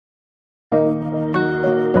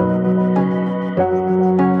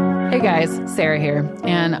guys, Sarah here,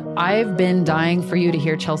 and I've been dying for you to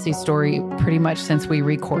hear Chelsea's story pretty much since we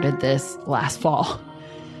recorded this last fall.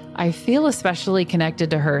 I feel especially connected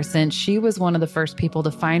to her since she was one of the first people to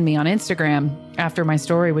find me on Instagram after my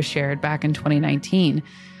story was shared back in 2019.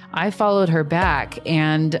 I followed her back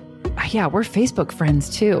and we're Facebook friends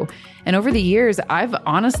too. And over the years, I've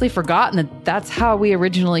honestly forgotten that that's how we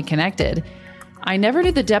originally connected. I never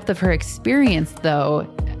knew the depth of her experience though.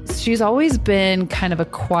 She's always been kind of a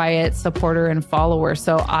quiet supporter and follower,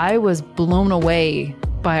 so I was blown away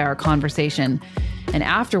by our conversation. And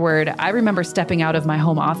afterward, I remember stepping out of my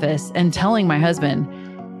home office and telling my husband,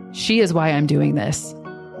 she is why I'm doing this.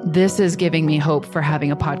 This is giving me hope for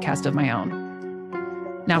having a podcast of my own.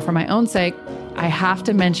 Now, for my own sake, I have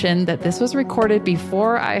to mention that this was recorded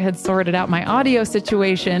before I had sorted out my audio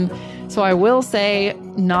situation. So I will say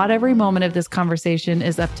not every moment of this conversation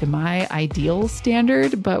is up to my ideal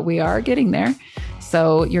standard, but we are getting there.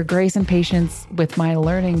 So your grace and patience with my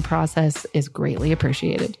learning process is greatly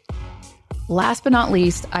appreciated. Last but not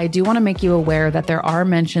least, I do want to make you aware that there are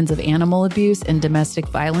mentions of animal abuse and domestic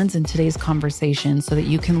violence in today's conversation so that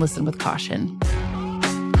you can listen with caution.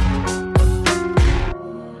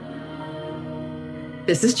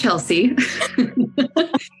 This is Chelsea. We've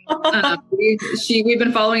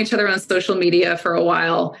been following each other on social media for a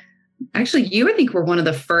while. Actually, I think were one of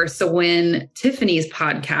the first. So when Tiffany's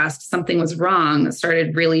podcast, Something Was Wrong,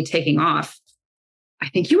 started really taking off, I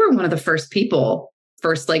think you were one of the first people,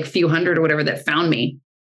 like few hundred or whatever, that found me.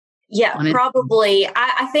 Yeah, probably.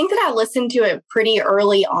 I think that I listened to it pretty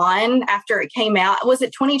early on after it came out. Was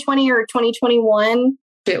it 2020 or 2021?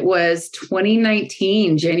 It was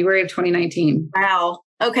 2019, January of 2019. Wow.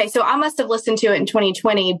 Okay. So I must have listened to it in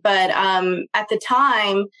 2020, but at the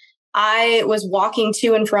time I was walking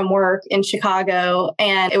to and from work in Chicago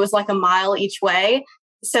and it was like a mile each way.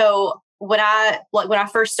 So when I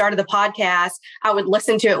first started the podcast, I would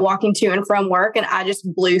listen to it walking to and from work and I just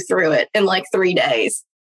blew through it in like 3 days.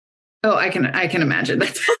 Oh, I can imagine.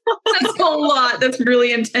 That's a lot. That's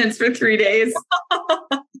really intense for 3 days.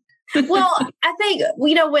 Well, I think,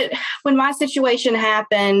 when my situation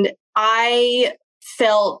happened, I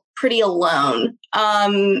felt pretty alone,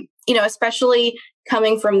 especially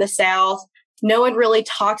coming from the South. No one really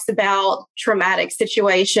talks about traumatic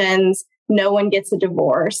situations. No one gets a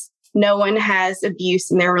divorce. No one has abuse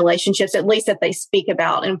in their relationships, at least that they speak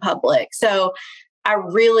about in public. So I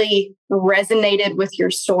really resonated with your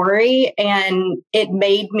story and it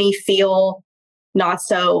made me feel not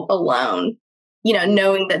so alone.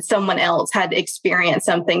 Knowing that someone else had experienced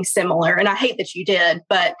something similar. And I hate that you did,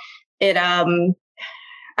 but it, I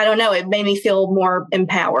don't know, it made me feel more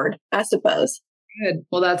empowered, I suppose. Good.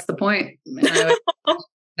 Well, that's the point.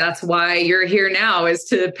 That's why you're here now, is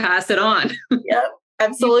to pass it on. Yep,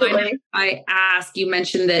 absolutely. You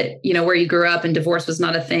mentioned that, where you grew up and divorce was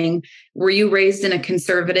not a thing. Were you raised in a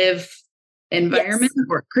conservative environment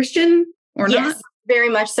or Christian or not? Very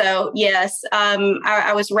much so. Yes.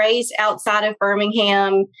 I was raised outside of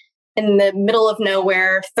Birmingham in the middle of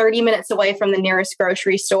nowhere, 30 minutes away from the nearest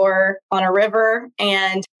grocery store on a river.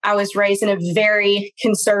 And I was raised in a very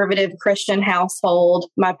conservative Christian household.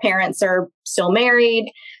 My parents are still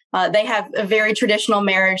married. They have a very traditional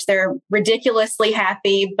marriage. They're ridiculously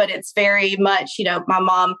happy, but it's very much, my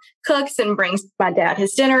mom cooks and brings my dad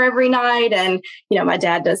his dinner every night. And, my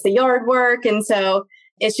dad does the yard work. And so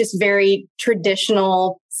it's just very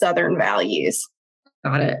traditional Southern values.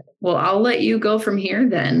 Got it. Well, I'll let you go from here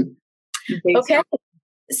then. Okay.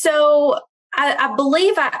 So I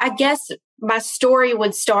believe, I guess my story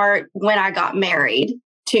would start when I got married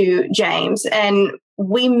to James. And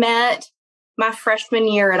we met my freshman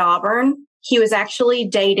year at Auburn. He was actually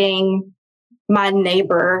dating my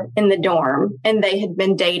neighbor in the dorm, and they had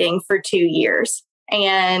been dating for 2 years.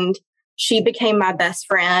 And she became my best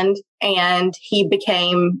friend and he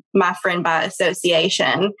became my friend by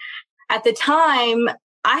association. At the time,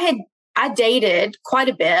 I dated quite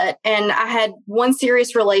a bit, and I had one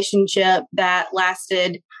serious relationship that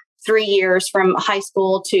lasted 3 years from high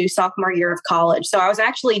school to sophomore year of college. So I was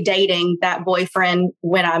actually dating that boyfriend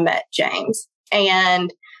when I met James.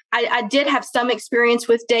 And I did have some experience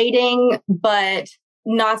with dating, but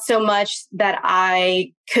not so much that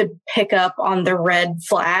I could pick up on the red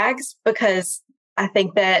flags, because I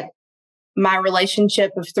think that my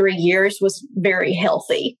relationship of 3 years was very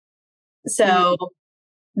healthy. So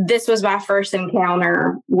this was my first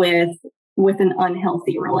encounter with an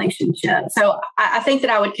unhealthy relationship. So I think that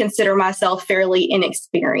I would consider myself fairly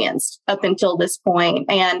inexperienced up until this point.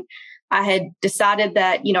 And I had decided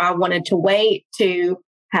that, I wanted to wait to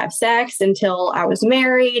have sex until I was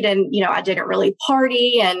married, and, I didn't really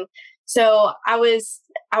party. And so I was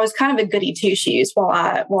I was kind of a goody two shoes while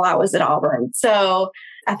I was at Auburn. So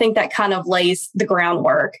I think that kind of lays the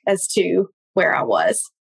groundwork as to where I was.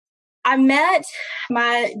 I met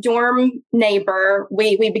my dorm neighbor.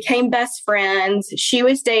 We became best friends. She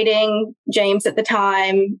was dating James at the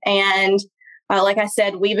time. And like I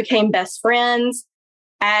said, we became best friends.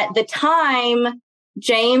 At the time,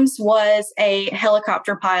 James was a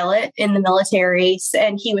helicopter pilot in the military,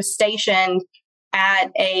 and he was stationed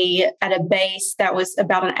at a base that was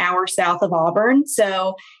about an hour south of Auburn.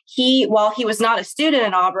 So while he was not a student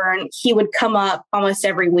at Auburn, he would come up almost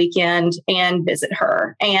every weekend and visit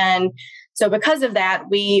her. And so because of that,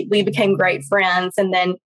 we became great friends. And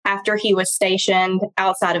then after he was stationed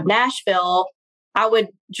outside of Nashville, I would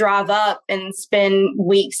drive up and spend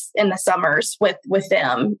weeks in the summers with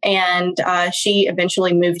them. And she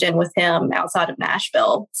eventually moved in with him outside of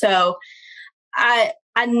Nashville. So I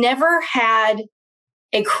never had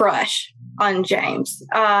a crush on James.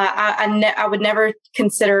 I would never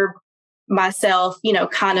consider myself,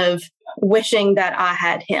 kind of wishing that I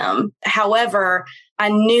had him. However, I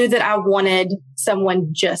knew that I wanted someone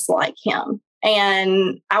just like him.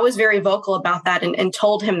 And I was very vocal about that and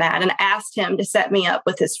told him that and asked him to set me up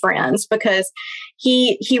with his friends because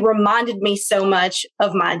he reminded me so much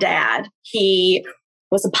of my dad. He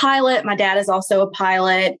was a pilot. My dad is also a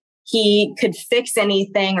pilot. He could fix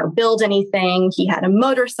anything or build anything. He had a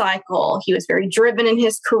motorcycle. He was very driven in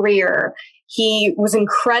his career. He was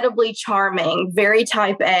incredibly charming, very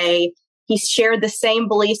type A. He shared the same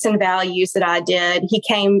beliefs and values that I did. He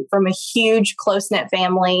came from a huge, close-knit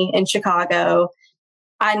family in Chicago.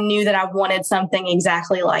 I knew that I wanted something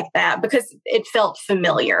exactly like that because it felt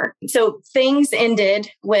familiar. So things ended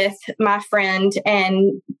with my friend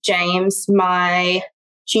and James my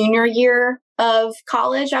junior year of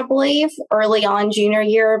college, I believe, early on junior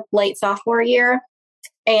year, late sophomore year.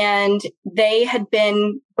 And they had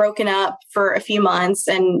been broken up for a few months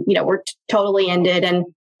and, were totally ended. And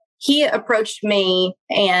he approached me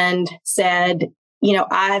and said,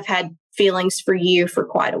 I've had feelings for you for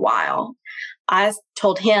quite a while. I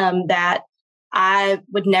told him that I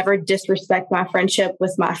would never disrespect my friendship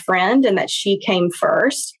with my friend and that she came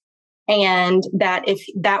first. And that if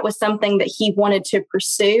that was something that he wanted to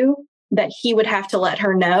pursue, that he would have to let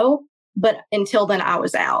her know. But until then, I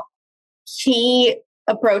was out. He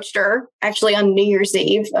approached her actually on New Year's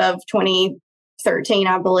Eve of 2013,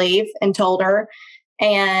 I believe, and told her.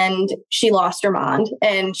 And she lost her mind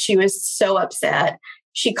and she was so upset.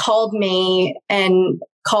 She called me and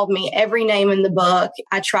called me every name in the book.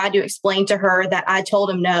 I tried to explain to her that I told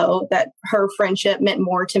him no, that her friendship meant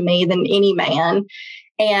more to me than any man.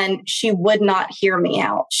 And she would not hear me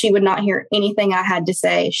out. She would not hear anything I had to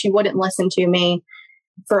say. She wouldn't listen to me.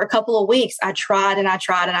 For a couple of weeks, I tried and I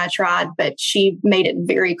tried and I tried, but she made it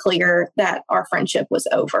very clear that our friendship was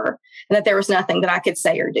over and that there was nothing that I could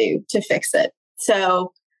say or do to fix it.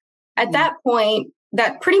 So at that point,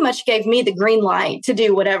 that pretty much gave me the green light to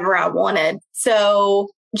do whatever I wanted. So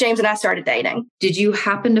James and I started dating. Did you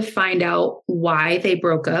happen to find out why they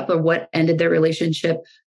broke up or what ended their relationship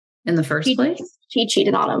in the first place? He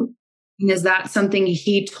cheated on him. And is that something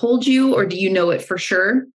he told you or do you know it for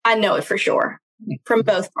sure? I know it for sure from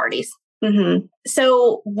both parties. Mm-hmm.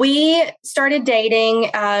 So we started dating.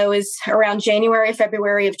 It was around January,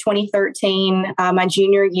 February of 2013, my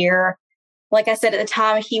junior year. Like I said, at the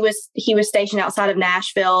time, he was stationed outside of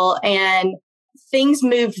Nashville and things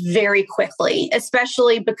moved very quickly,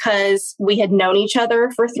 especially because we had known each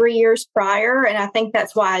other for 3 years prior. And I think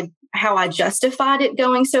that's how I justified it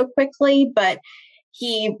going so quickly. But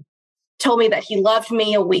he told me that he loved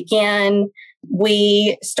me a weekend.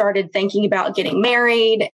 We started thinking about getting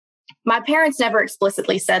married. My parents never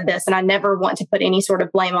explicitly said this, and I never want to put any sort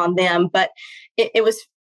of blame on them, but it was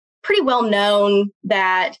pretty well known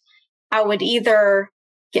that I would either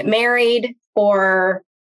get married or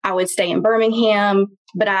I would stay in Birmingham,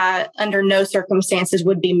 but I, under no circumstances,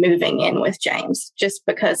 would be moving in with James just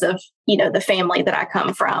because of, the family that I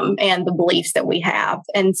come from and the beliefs that we have.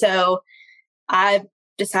 And so I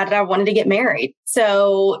decided I wanted to get married.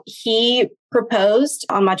 So he proposed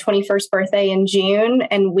on my 21st birthday in June,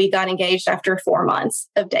 and we got engaged after 4 months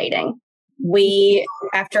of dating.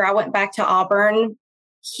 After I went back to Auburn,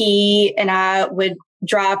 he and I would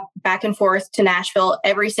drive back and forth to Nashville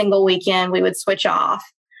every single weekend. We would switch off.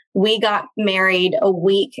 We got married a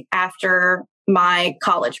week after my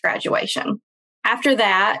college graduation. After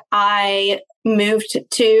that, I moved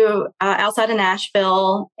to outside of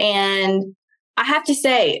Nashville. And I have to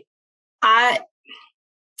say, I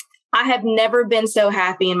have never been so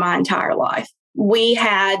happy in my entire life. We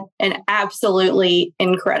had an absolutely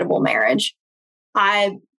incredible marriage.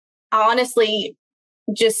 I honestly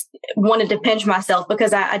just wanted to pinch myself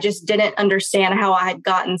because I just didn't understand how I had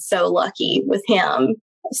gotten so lucky with him.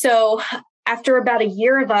 So after about a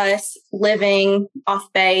year of us living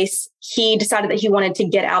off base, he decided that he wanted to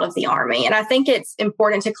get out of the Army. And I think it's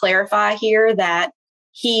important to clarify here that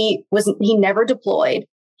he never deployed.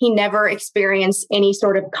 He never experienced any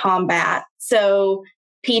sort of combat. So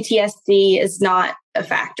PTSD is not a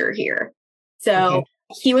factor here. So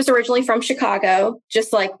He was originally from Chicago,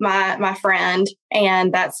 just like my friend,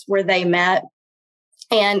 and that's where they met.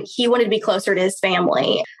 And he wanted to be closer to his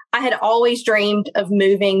family. I had always dreamed of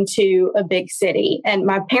moving to a big city, and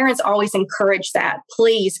my parents always encouraged that.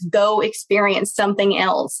 Please go experience something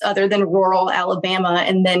else other than rural Alabama,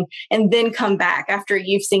 and then come back after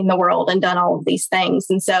you've seen the world and done all of these things.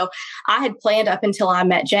 And so I had planned up until I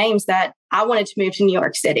met James that I wanted to move to New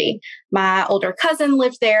York City. My older cousin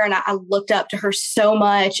lived there, and I looked up to her so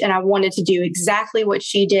much, and I wanted to do exactly what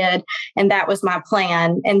she did. And that was my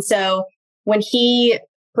plan. And so when he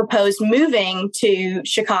proposed moving to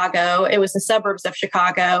Chicago, it was the suburbs of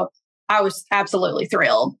Chicago, I was absolutely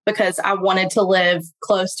thrilled because I wanted to live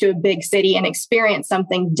close to a big city and experience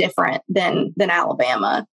something different than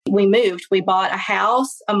Alabama. We moved. We bought a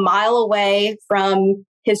house a mile away from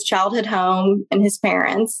his childhood home and his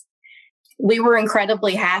parents. We were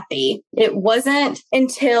incredibly happy. It wasn't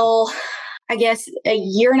until, I guess, a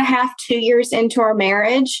year and a half, 2 years into our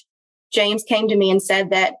marriage, James came to me and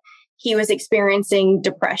said that he was experiencing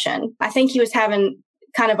depression. I think he was having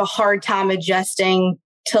kind of a hard time adjusting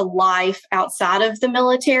to life outside of the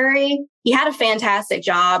military. He had a fantastic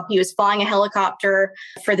job. He was flying a helicopter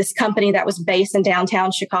for this company that was based in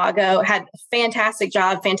downtown Chicago, had a fantastic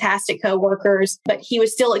job, fantastic coworkers, but he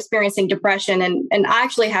was still experiencing depression. And I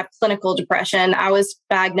actually have clinical depression. I was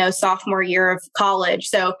diagnosed sophomore year of college.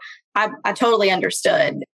 So I totally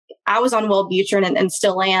understood. I was on Wellbutrin and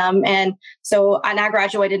still am. And I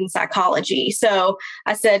graduated in psychology. So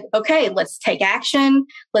I said, okay, let's take action.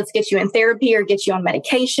 Let's get you in therapy or get you on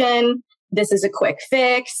medication. This is a quick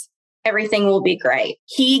fix. Everything will be great.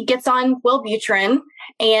 He gets on Wellbutrin,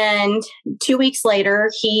 and 2 weeks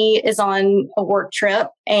later, he is on a work trip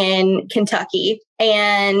in Kentucky.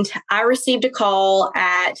 And I received a call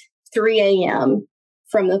at 3 a.m.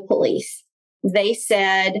 from the police. They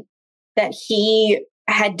said that he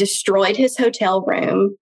had destroyed his hotel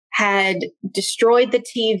room, had destroyed the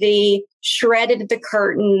TV, shredded the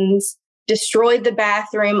curtains, destroyed the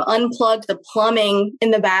bathroom, unplugged the plumbing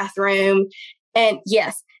in the bathroom, and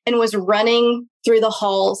was running through the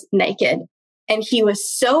halls naked. And he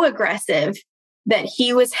was so aggressive that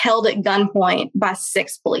he was held at gunpoint by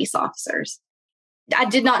 6 police officers. I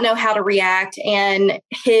did not know how to react. And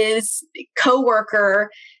his coworker,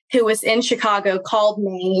 who was in Chicago, called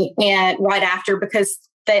me and right after because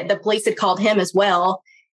the police had called him as well.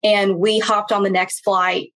 And we hopped on the next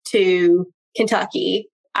flight to Kentucky.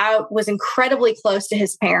 I was incredibly close to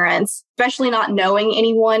his parents, especially not knowing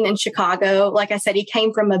anyone in Chicago. Like I said, he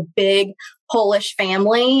came from a big Polish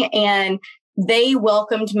family, and they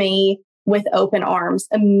welcomed me with open arms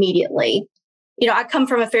immediately. You know, I come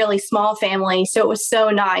from a fairly small family, so it was so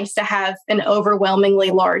nice to have an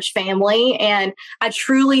overwhelmingly large family. And I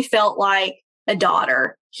truly felt like a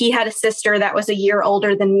daughter. He had a sister that was a year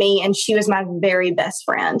older than me, and she was my very best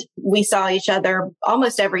friend. We saw each other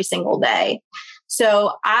almost every single day.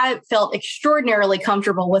 So I felt extraordinarily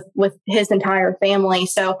comfortable with his entire family.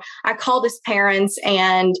 So I called his parents,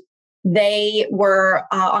 and they were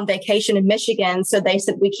on vacation in Michigan. So they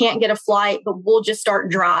said, we can't get a flight, but we'll just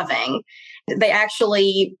start driving. They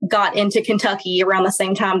actually got into Kentucky around the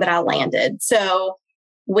same time that I landed. So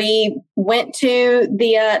we went to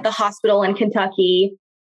the hospital in Kentucky.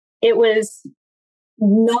 It was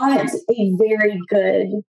not a very good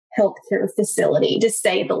healthcare facility, to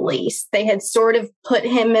say the least. They had sort of put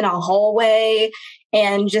him in a hallway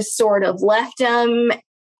and just sort of left him.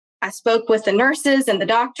 I spoke with the nurses and the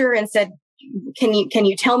doctor and said, can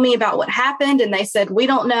you tell me about what happened? And they said, we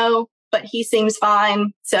don't know, but he seems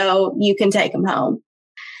fine, so you can take him home.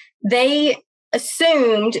 They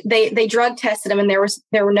assumed they drug tested him, and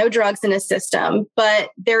there were no drugs in his system, but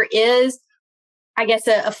there is, I guess,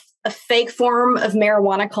 a fake form of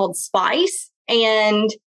marijuana called spice. And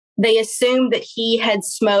they assumed that he had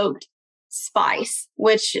smoked spice,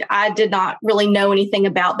 which I did not really know anything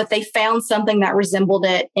about, but they found something that resembled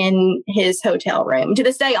it in his hotel room. To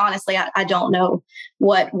this day, honestly, I don't know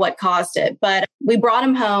what caused it, but we brought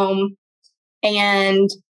him home, and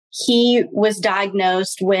he was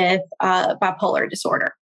diagnosed with bipolar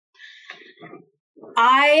disorder.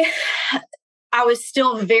 I was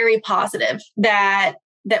still very positive that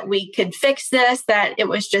we could fix this, that it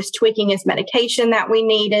was just tweaking his medication that we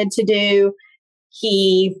needed to do.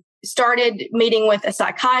 He started meeting with a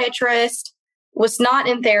psychiatrist, was not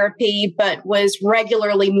in therapy, but was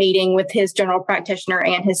regularly meeting with his general practitioner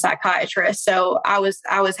and his psychiatrist. So I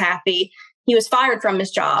was happy. He was fired from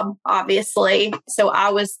his job, obviously. So I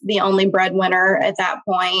was the only breadwinner at that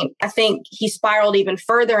point. I think he spiraled even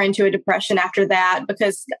further into a depression after that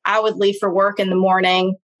because I would leave for work in the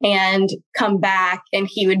morning and come back and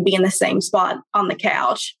he would be in the same spot on the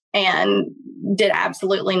couch and did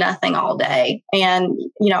absolutely nothing all day. And,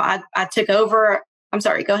 I took over. I'm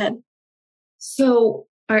sorry, go ahead. So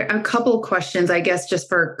a couple of questions, I guess, just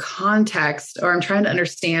for context, or I'm trying to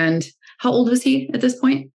understand. How old was he at this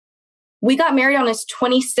point? We got married on his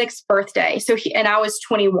 26th birthday. And I was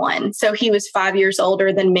 21. So he was 5 years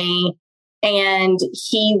older than me. And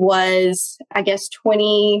he was, I guess,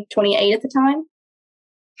 28 at the time.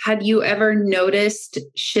 Had you ever noticed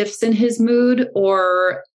shifts in his mood,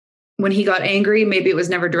 or when he got angry, maybe it was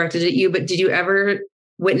never directed at you, but did you ever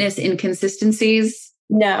witness inconsistencies?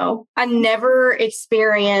 No, I never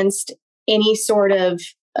experienced any sort of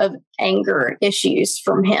anger issues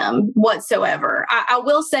from him whatsoever. I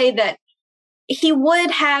will say that he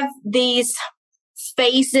would have these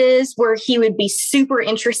phases where he would be super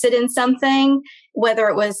interested in something, whether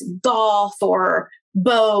it was golf or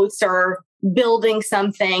boats or building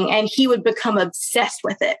something, and he would become obsessed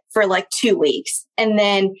with it for like 2 weeks. And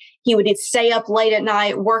then he would stay up late at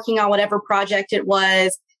night working on whatever project it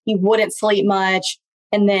was. He wouldn't sleep much.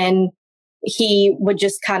 And then he would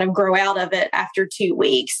just kind of grow out of it after 2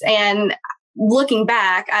 weeks. And looking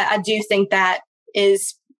back, I do think that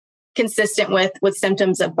is consistent with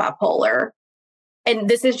symptoms of bipolar. And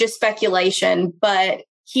this is just speculation, but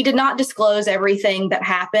he did not disclose everything that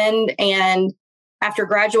happened. And after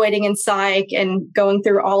graduating in psych and going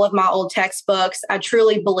through all of my old textbooks, I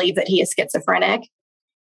truly believe that he is schizophrenic.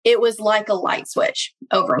 It was like a light switch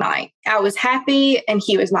overnight. I was happy and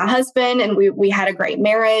he was my husband and we had a great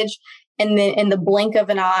marriage. And then in the blink of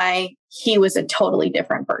an eye, he was a totally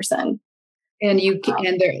different person. And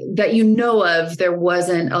that you know of, there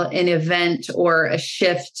wasn't an event or a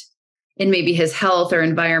shift in maybe his health or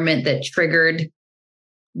environment that triggered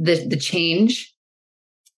the change?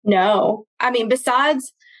 No. I mean,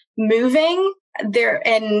 besides moving there,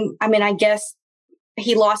 and I mean, I guess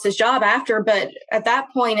he lost his job after, but at that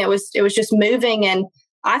point it was just moving. And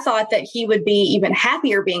I thought that he would be even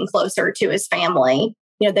happier being closer to his family.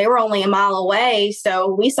 They were only a mile away,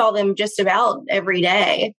 so we saw them just about every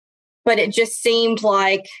day. But it just seemed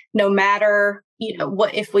like no matter,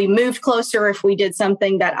 what, if we moved closer, if we did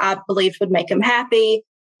something that I believed would make him happy,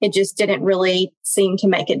 it just didn't really seem to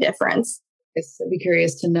make a difference. I'd be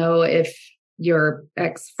curious to know if your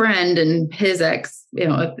ex-friend and his ex,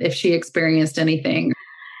 if she experienced anything.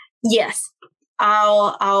 Yes,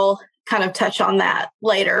 I'll kind of touch on that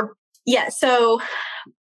later. Yeah, so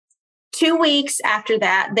 2 weeks after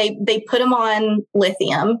that, they put him on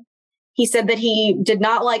lithium. He said that he did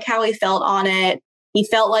not like how he felt on it. He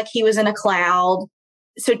felt like he was in a cloud.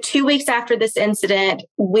 So 2 weeks after this incident,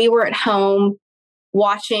 we were at home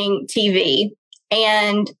watching TV.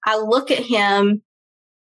 And I look at him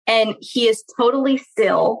and he is totally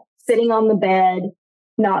still, sitting on the bed,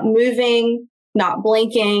 not moving, not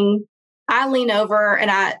blinking. I lean over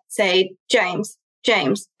and I say, James,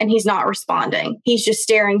 and he's not responding. He's just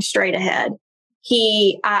staring straight ahead.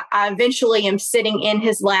 I eventually am sitting in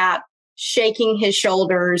his lap, shaking his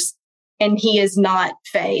shoulders, and he is not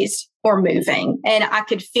fazed or moving. And I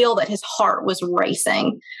could feel that his heart was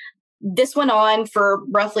racing. This went on for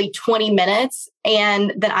roughly 20 minutes.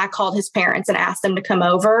 And then I called his parents and asked them to come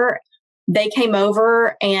over. They came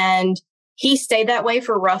over and he stayed that way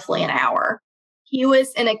for roughly an hour. He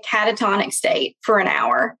was in a catatonic state for an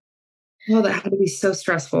hour. Oh, that had to be so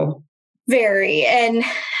stressful. Very. And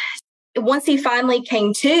once he finally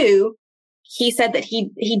came to, he said that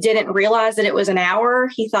he didn't realize that it was an hour.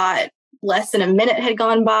 He thought less than a minute had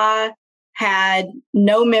gone by, had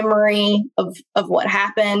no memory of what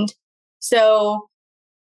happened. So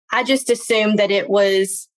I just assumed that it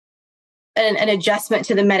was an adjustment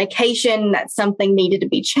to the medication, that something needed to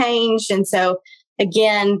be changed. And so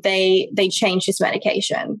again, they changed his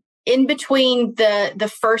medication. In between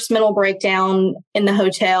the first mental breakdown in the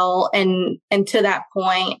hotel and to that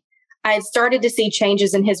point, I had started to see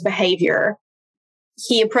changes in his behavior.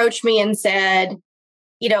 He approached me and said,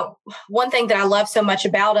 one thing that I love so much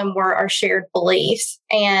about him were our shared beliefs.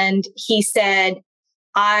 And he said,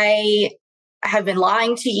 I have been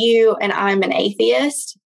lying to you and I'm an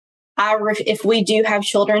atheist. If we do have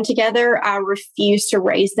children together, I refuse to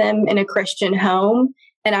raise them in a Christian home.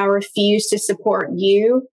 And I refuse to support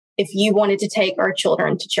you if you wanted to take our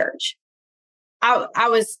children to church. I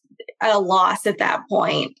was at a loss at that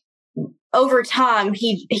point. Over time,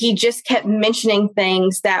 he just kept mentioning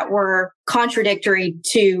things that were contradictory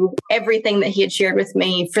to everything that he had shared with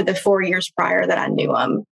me for the 4 years prior that I knew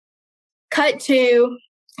him. Cut to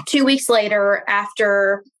 2 weeks later,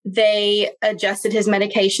 after they adjusted his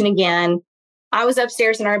medication again, I was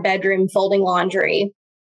upstairs in our bedroom folding laundry.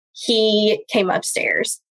 He came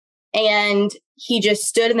upstairs and he just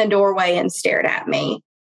stood in the doorway and stared at me.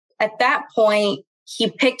 At that point, he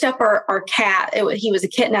picked up our cat. He was a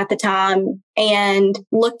kitten at the time, and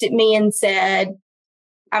looked at me and said,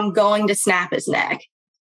 "I'm going to snap his neck."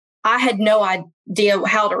 I had no idea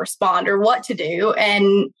how to respond or what to do.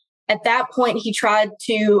 And at that point, he tried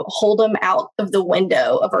to hold him out of the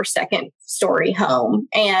window of our second story home.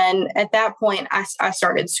 And at that point, I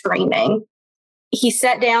started screaming. He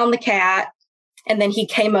set down the cat, and then he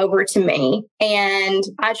came over to me, and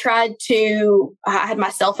I had my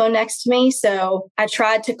cell phone next to me. So I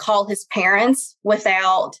tried to call his parents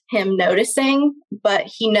without him noticing, but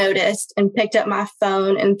he noticed and picked up my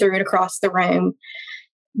phone and threw it across the room.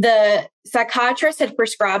 The psychiatrist had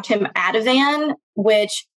prescribed him Ativan,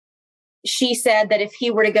 which she said that if he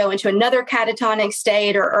were to go into another catatonic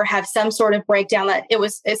state or have some sort of breakdown, that it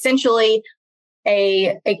was essentially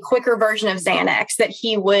a quicker version of Xanax, that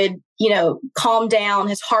he would, calm down,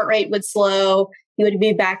 his heart rate would slow, he would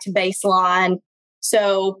be back to baseline.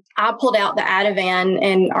 So I pulled out the Ativan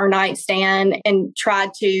in our nightstand and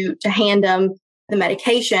tried to hand him the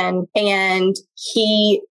medication, and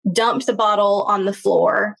he dumped the bottle on the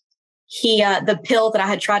floor. The pill that I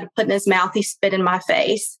had tried to put in his mouth, he spit in my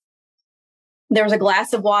face. There was a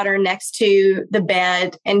glass of water next to the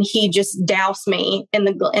bed, and he just doused me in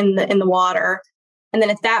the water. And then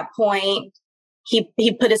at that point,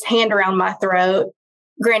 he put his hand around my throat.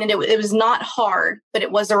 Granted, it was not hard, but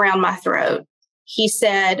it was around my throat. He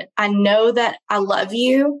said, "I know that I love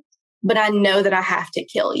you, but I know that I have to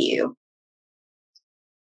kill you."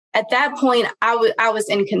 At that point, I was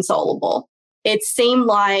inconsolable. It seemed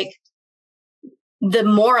like the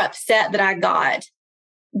more upset that I got,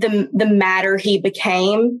 the madder he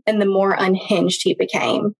became, and the more unhinged he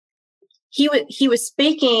became. He was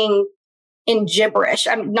speaking in gibberish.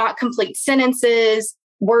 Not complete sentences,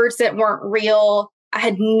 words that weren't real. I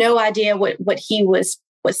had no idea what he was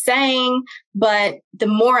saying, but the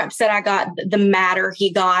more upset I got, the madder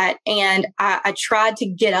he got. And I tried to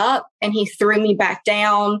get up, and he threw me back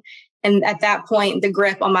down. And at that point, the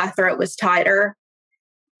grip on my throat was tighter.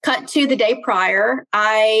 Cut to the day prior,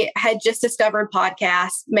 I had just discovered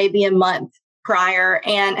podcasts maybe a month prior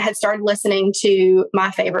and had started listening to My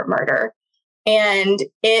Favorite Murder. And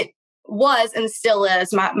it was and still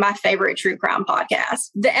is my favorite true crime podcast.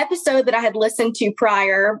 The episode that I had listened to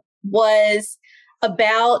prior was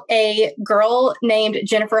about a girl named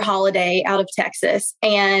Jennifer Holliday out of Texas.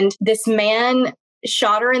 And this man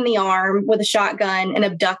shot her in the arm with a shotgun and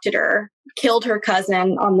abducted her, killed her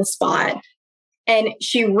cousin on the spot. And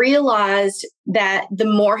she realized that the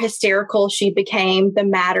more hysterical she became, the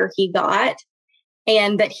madder he got,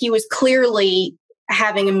 and that he was clearly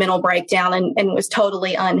having a mental breakdown and was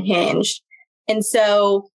totally unhinged. And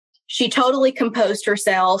so she totally composed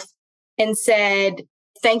herself and said,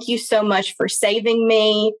 "Thank you so much for saving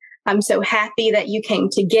me. I'm so happy that you came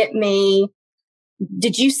to get me.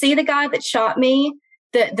 Did you see the guy that shot me?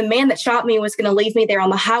 The man that shot me was going to leave me there on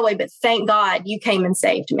the highway, but thank God you came and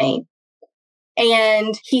saved me."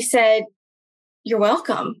 And he said, "You're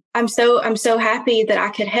welcome. I'm so happy that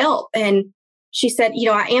I could help." And she said,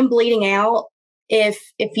 "I am bleeding out. If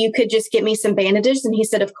you could just get me some bandages." And he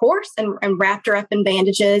said, "Of course," and wrapped her up in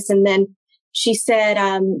bandages. And then she said,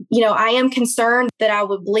 "I am concerned that I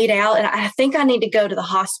would bleed out, and I think I need to go to the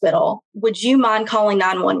hospital. Would you mind calling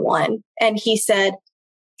 911? And he said,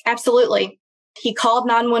 "Absolutely." He called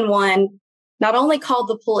 911, not only called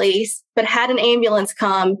the police, but had an ambulance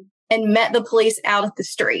come and met the police out at the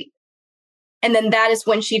street. And then that is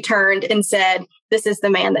when she turned and said, "This is the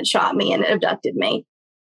man that shot me and abducted me."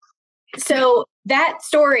 So that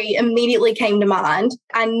story immediately came to mind.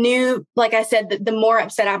 I knew, like I said, that the more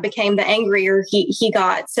upset I became, the angrier he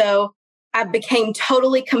got. So I became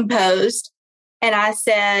totally composed. And I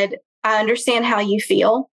said, "I understand how you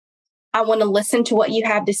feel. I want to listen to what you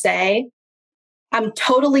have to say. I'm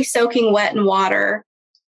totally soaking wet in water,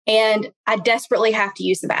 and I desperately have to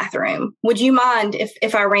use the bathroom. Would you mind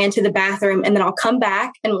if I ran to the bathroom, and then I'll come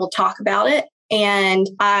back and we'll talk about it? And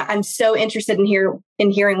I'm so interested in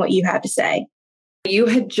hearing what you have to say." You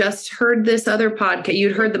had just heard this other podcast.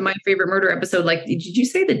 You'd heard the My Favorite Murder episode. Did you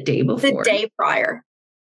say the day before? The day prior.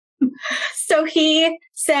 So he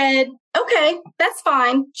said, "Okay, that's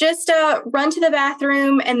fine. Just run to the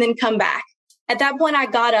bathroom and then come back." At that point, I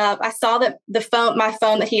got up. I saw that my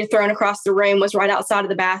phone that he had thrown across the room was right outside of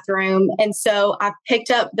the bathroom. And so I picked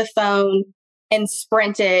up the phone and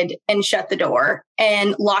sprinted and shut the door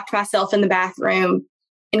and locked myself in the bathroom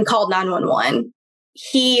and called 911.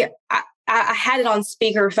 I had it on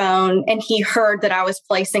speakerphone and he heard that I was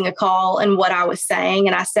placing a call and what I was saying.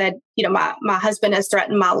 And I said, my husband has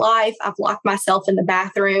threatened my life. I've locked myself in the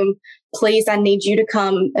bathroom. Please, I need you to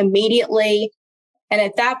come immediately. And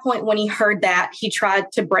at that point, when he heard that, he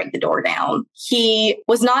tried to break the door down. He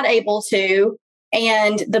was not able to.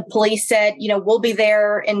 And the police said, we'll be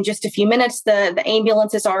there in just a few minutes. The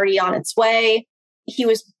ambulance is already on its way. He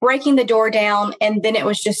was breaking the door down, and then it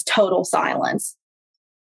was just total silence.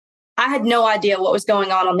 I had no idea what was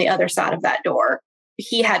going on the other side of that door.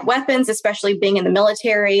 He had weapons, especially being in the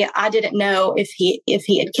military. I didn't know if he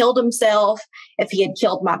had killed himself, if he had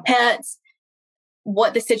killed my pets,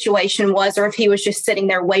 what the situation was, or if he was just sitting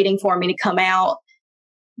there waiting for me to come out.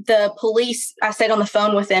 The police, I stayed on the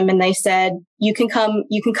phone with them and they said, you can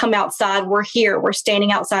come outside. We're here. We're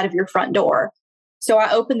standing outside of your front door. So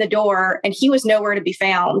I opened the door and he was nowhere to be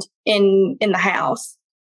found in the house.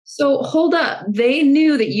 So hold up. They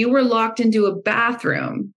knew that you were locked into a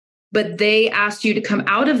bathroom, but they asked you to come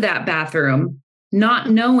out of that bathroom,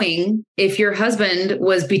 not knowing if your husband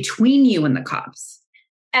was between you and the cops.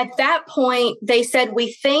 At that point, they said,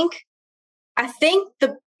 I think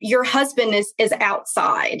your husband is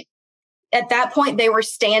outside. At that point, they were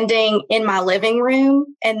standing in my living room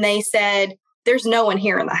and they said, there's no one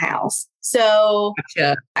here in the house. So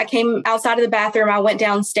gotcha. I came outside of the bathroom. I went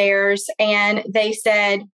downstairs and they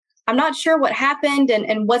said, I'm not sure what happened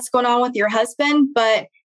and what's going on with your husband, but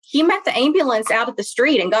he met the ambulance out at the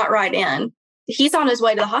street and got right in. He's on his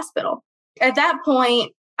way to the hospital. At that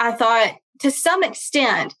point, I thought, to some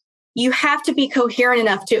extent, you have to be coherent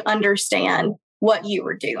enough to understand what you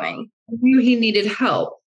were doing. You knew he needed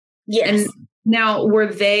help. Yes. And now, were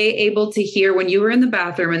they able to hear when you were in the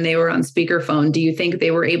bathroom and they were on speakerphone? Do you think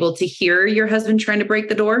they were able to hear your husband trying to break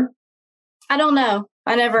the door? I don't know.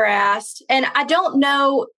 I never asked. And I don't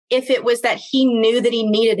know if it was that he knew that he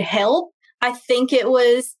needed help. I think it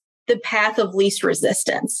was the path of least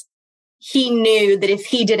resistance. He knew that if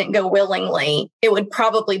he didn't go willingly, it would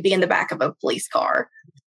probably be in the back of a police car.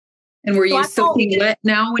 And were you soaking wet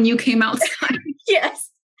now when you came outside?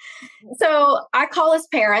 Yes. So I call his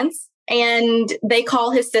parents and they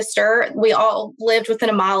call his sister. We all lived within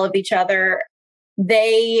a mile of each other.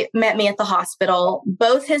 They met me at the hospital.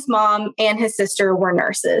 Both his mom and his sister were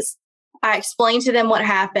nurses. I explained to them what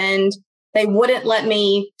happened. They wouldn't let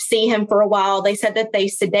me see him for a while. They said that they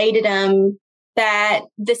sedated him, that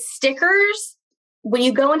the stickers, when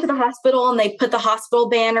you go into the hospital and they put the hospital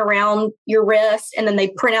band around your wrist and then they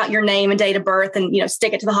print out your name and date of birth and,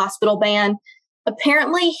 stick it to the hospital band.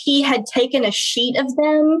 Apparently he had taken a sheet of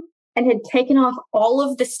them and had taken off all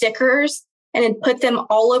of the stickers and had put them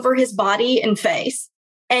all over his body and face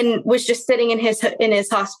and was just sitting in his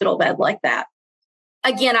hospital bed like that.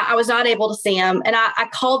 Again, I was not able to see him. And I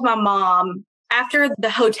called my mom after the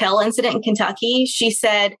hotel incident in Kentucky. She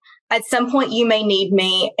said, at some point you may need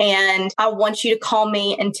me and I want you to call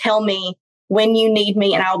me and tell me when you need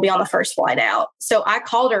me and I will be on the first flight out. So I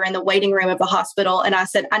called her in the waiting room of the hospital and I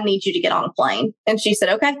said, I need you to get on a plane. And she said,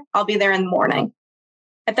 okay, I'll be there in the morning.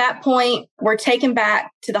 At that point, we're taken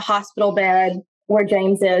back to the hospital bed where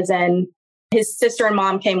James is, and his sister and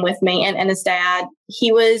mom came with me and his dad.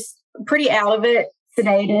 He was pretty out of it,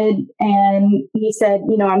 sedated. And he said,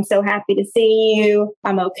 I'm so happy to see you.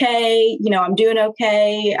 I'm okay. I'm doing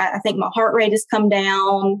okay. I think my heart rate has come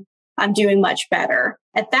down. I'm doing much better.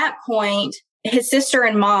 At that point, his sister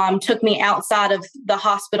and mom took me outside of the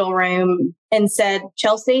hospital room and said,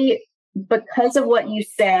 Chelsea, because of what you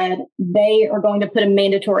said, they are going to put a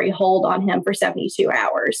mandatory hold on him for 72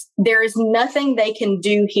 hours. There is nothing they can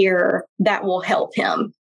do here that will help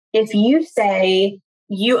him. If you say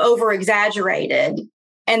you over-exaggerated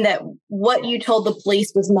and that what you told the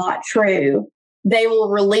police was not true, they will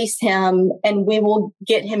release him and we will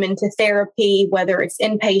get him into therapy, whether it's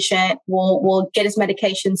inpatient, we'll get his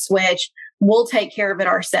medication switched. We'll take care of it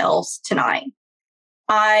ourselves tonight.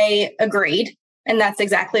 I agreed. And that's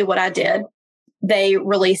exactly what I did. They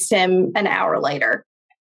released him an hour later.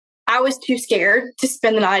 I was too scared to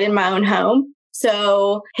spend the night in my own home.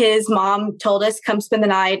 So his mom told us, come spend the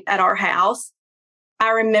night at our house. I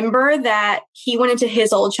remember that he went into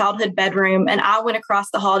his old childhood bedroom and I went across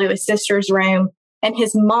the hall to his sister's room, and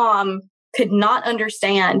his mom could not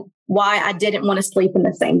understand why I didn't want to sleep in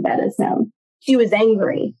the same bed as him. She was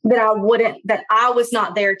angry that I was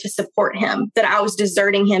not there to support him, that I was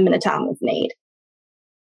deserting him in a time of need.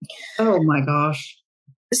 Oh my gosh.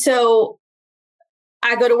 So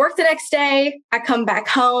I go to work the next day. I come back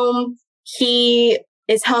home. He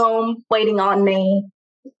is home waiting on me.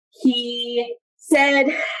 He said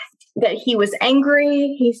that he was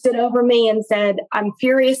angry. He stood over me and said, "I'm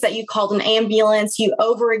furious that you called an ambulance. You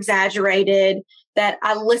over exaggerated, that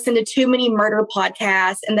I listened to too many murder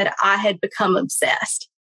podcasts, and that I had become obsessed."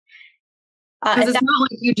 Because it's not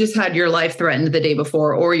like you just had your life threatened the day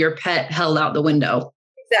before or your pet held out the window.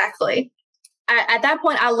 Exactly. At that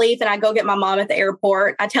point, I leave and I go get my mom at the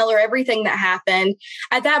airport. I tell her everything that happened.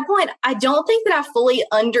 At that point, I don't think that I fully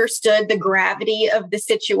understood the gravity of the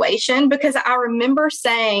situation, because I remember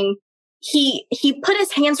saying he put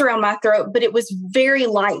his hands around my throat, but it was very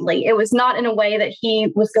lightly. It was not in a way that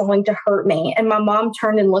he was going to hurt me. And my mom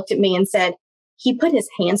turned and looked at me and said, "He put his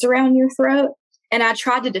hands around your throat?" And I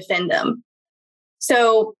tried to defend him.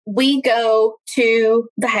 So we go to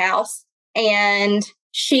the house and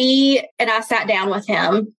she and I sat down with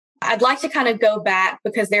him. I'd like to kind of go back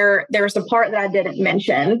because there's a part that I didn't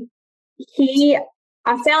mention.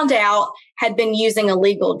 I found out, had been using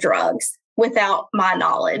illegal drugs without my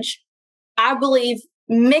knowledge. I believe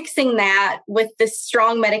mixing that with the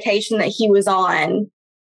strong medication that he was on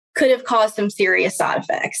could have caused some serious side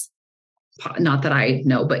effects. Not that I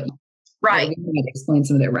know, but right. We might explain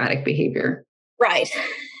some of the erratic behavior. Right.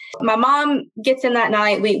 My mom gets in that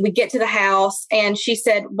night. We get to the house and she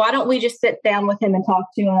said, "Why don't we just sit down with him and talk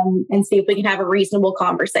to him and see if we can have a reasonable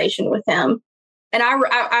conversation with him?" And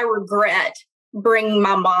I regret bringing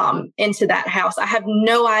my mom into that house. I have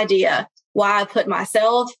no idea why I put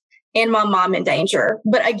myself and my mom in danger.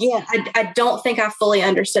 But again, I don't think I fully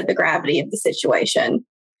understood the gravity of the situation.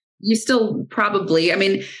 You still probably, I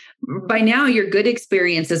mean, by now your good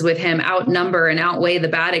experiences with him outnumber and outweigh the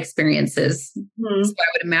bad experiences. Mm-hmm. So I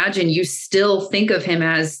would imagine you still think of him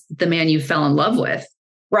as the man you fell in love with.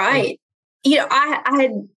 Right. You know, I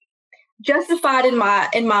had justified in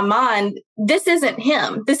my mind, this isn't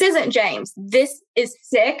him. This isn't James. This is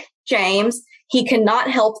sick James. He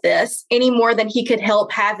cannot help this any more than he could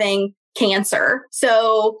help having cancer.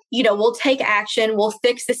 So, you know, we'll take action. We'll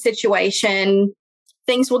fix the situation.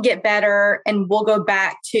 Things will get better and we'll go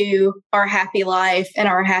back to our happy life and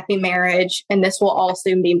our happy marriage. And this will all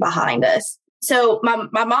soon be behind us. So my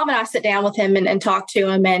mom and I sit down with him and talk to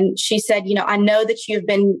him. And she said, "You know, I know that you've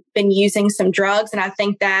been using some drugs, and I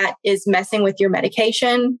think that is messing with your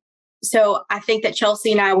medication. So I think that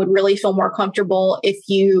Chelsea and I would really feel more comfortable if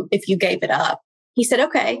you gave it up." He said,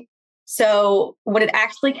 "Okay." So when it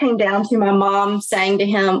actually came down to my mom saying to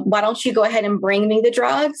him, "Why don't you go ahead and bring me the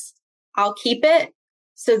drugs? I'll keep it.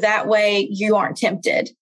 So that way you aren't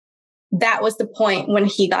tempted." That was the point when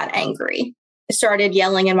he got angry. He started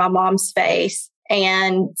yelling in my mom's face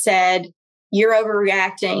and said, "You're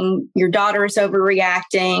overreacting. Your daughter is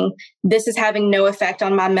overreacting. This is having no effect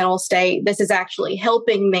on my mental state. This is actually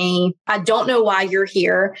helping me. I don't know why you're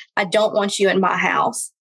here. I don't want you in my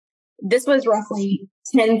house." This was roughly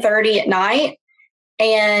 10:30 at night.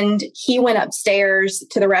 And he went upstairs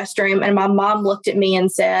to the restroom and my mom looked at me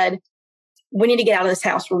and said, "We need to get out of this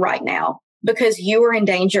house right now because you are in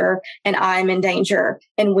danger and I'm in danger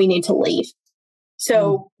and we need to leave."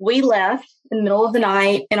 So we left in the middle of the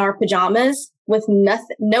night in our pajamas with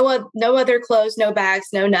nothing, no other clothes, no bags,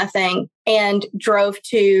 no nothing, and drove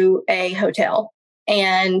to a hotel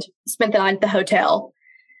and spent the night at the hotel.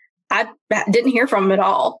 I didn't hear from him at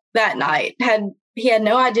all that night. He had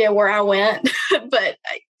no idea where I went, but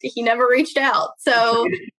he never reached out. So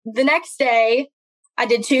the next day I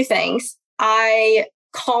did two things. I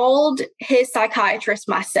called his psychiatrist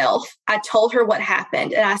myself. I told her what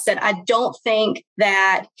happened. And I said, "I don't think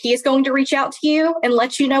that he is going to reach out to you and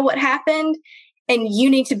let you know what happened. And you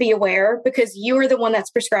need to be aware because you are the one that's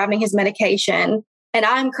prescribing his medication. And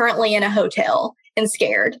I'm currently in a hotel and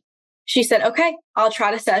scared." She said, "Okay, I'll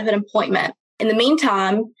try to set up an appointment." In the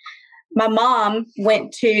meantime, my mom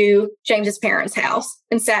went to James's parents' house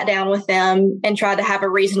and sat down with them and tried to have a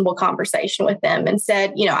reasonable conversation with them and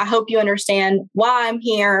said, "You know, I hope you understand why I'm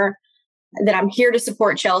here, that I'm here to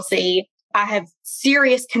support Chelsea. I have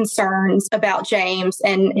serious concerns about James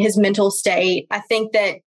and his mental state. I think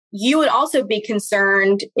that you would also be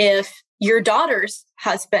concerned if your daughter's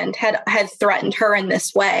husband had threatened her in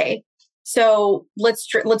this way. So let's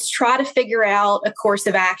try to figure out a course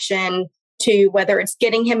of action to whether it's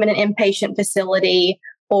getting him in an inpatient facility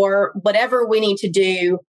or whatever we need to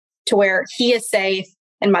do to where he is safe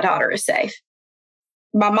and my daughter is safe."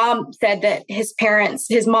 My mom said that his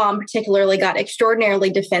mom particularly, got extraordinarily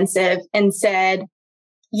defensive and said,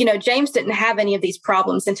 "You know, James didn't have any of these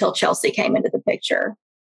problems until Chelsea came into the picture."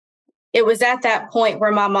 It was at that point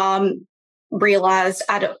where my mom realized,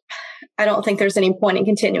 I don't think there's any point in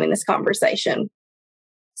continuing this conversation.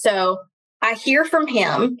 So I hear from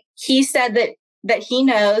him. He said that he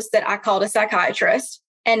knows that I called a psychiatrist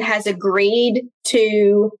and has agreed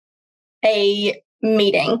to a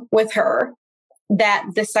meeting with her that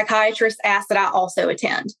the psychiatrist asked that I also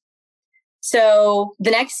attend. So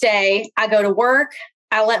the next day I go to work.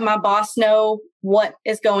 I let my boss know what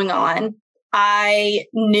is going on. I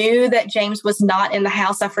knew that James was not in the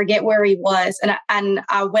house. I forget where he was. And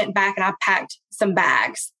I went back and I packed some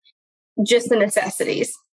bags, just the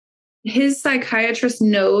necessities. His psychiatrist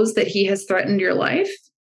knows that he has threatened your life?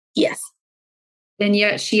 Yes. And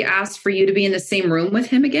yet she asked for you to be in the same room with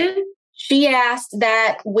him again? She asked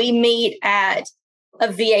that we meet at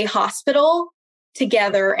a VA hospital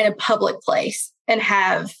together in a public place and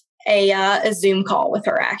have a Zoom call with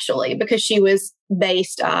her, actually, because she was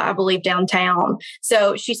based, I believe, downtown.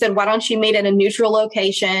 So she said, why don't you meet at a neutral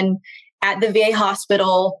location at the VA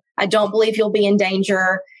hospital? I don't believe you'll be in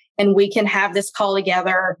danger, and we can have this call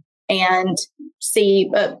together and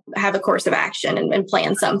have a course of action and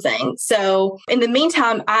plan something. So in the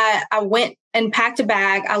meantime, I went and packed a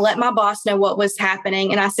bag. I let my boss know what was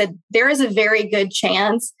happening. And I said, there is a very good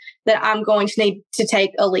chance that I'm going to need to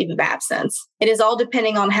take a leave of absence. It is all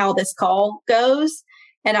depending on how this call goes,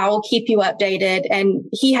 and I will keep you updated. And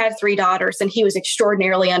he had 3 daughters, and he was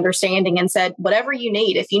extraordinarily understanding and said, whatever you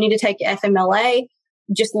need, if you need to take FMLA,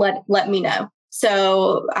 just let me know.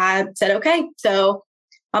 So I said, okay. So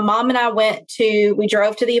my mom and I we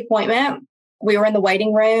drove to the appointment. We were in the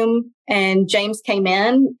waiting room, and James came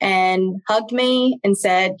in and hugged me and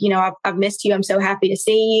said, I've missed you. I'm so happy to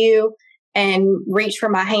see you, and reached for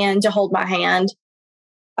my hand to hold my hand.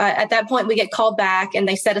 At that point, we get called back, and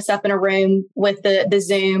they set us up in a room with the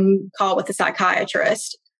Zoom call with the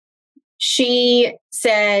psychiatrist. She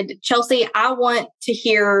said, Chelsea, I want to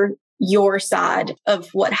hear your side of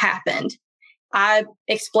what happened. I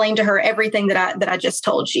explained to her everything that I just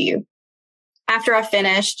told you. After I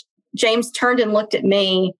finished, James turned and looked at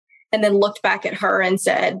me and then looked back at her and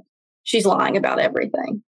said, she's lying about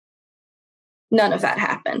everything. None of that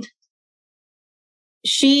happened.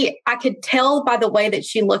 I could tell by the way that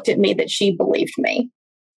she looked at me that she believed me.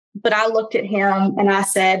 But I looked at him and I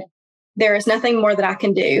said, there is nothing more that I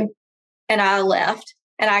can do. And I left,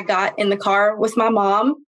 and I got in the car with my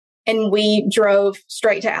mom, and we drove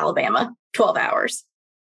straight to Alabama, 12 hours.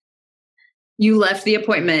 You left the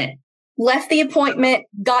appointment? Left the appointment,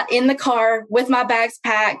 got in the car with my bags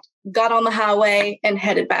packed, got on the highway, and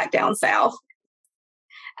headed back down south.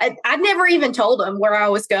 I'd never even told him where I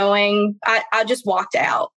was going. I just walked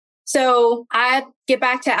out. So I get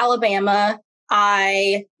back to Alabama.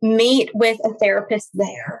 I meet with a therapist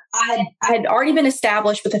there. I had already been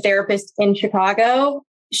established with a therapist in Chicago.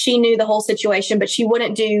 She knew the whole situation, but she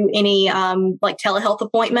wouldn't do any telehealth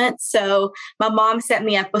appointments. So my mom set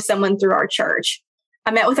me up with someone through our church.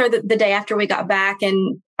 I met with her the day after we got back,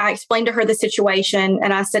 and I explained to her the situation.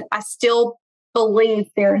 And I said, I still believe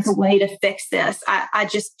there is a way to fix this. I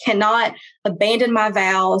just cannot abandon my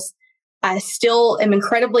vows. I still am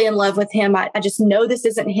incredibly in love with him. I just know this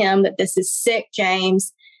isn't him, that this is sick,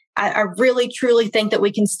 James. I really, truly think that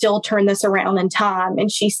we can still turn this around in time. And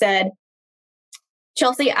she said,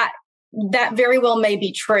 Chelsea, that very well may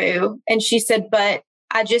be true. And she said, but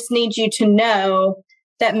I just need you to know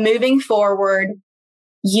that moving forward,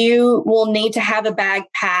 you will need to have a bag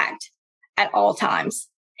packed at all times,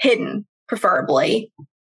 hidden, preferably.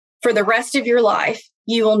 For the rest of your life,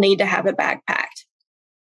 you will need to have a bag packed.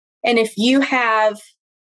 And if you have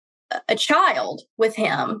a child with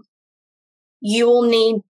him, you will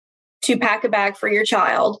need to pack a bag for your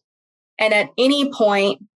child. And at any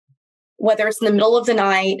point, whether it's in the middle of the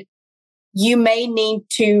night, you may need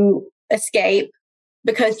to escape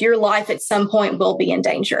because your life at some point will be in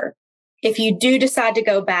danger. If you do decide to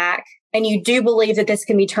go back and you do believe that this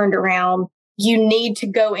can be turned around, you need to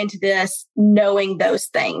go into this knowing those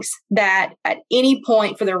things, that at any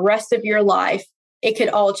point for the rest of your life, it could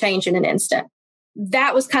all change in an instant.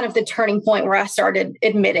 That was kind of the turning point where I started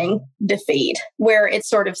admitting defeat, where it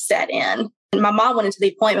sort of set in. And my mom went into the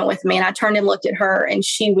appointment with me, and I turned and looked at her, and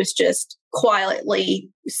she was just quietly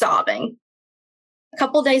sobbing. A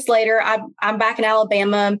couple of days later, I'm back in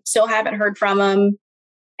Alabama, still haven't heard from him.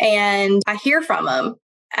 And I hear from him.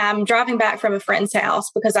 I'm driving back from a friend's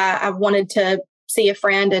house because I wanted to see a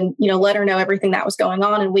friend and, let her know everything that was going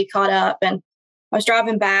on. And we caught up, and I was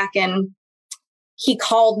driving back, and he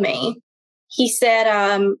called me. He said,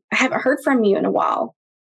 I haven't heard from you in a while.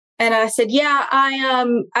 And I said, yeah,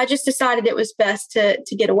 I just decided it was best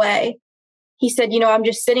to get away. He said, I'm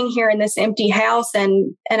just sitting here in this empty house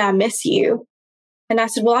and I miss you. And I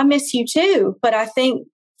said, well, I miss you too. But I think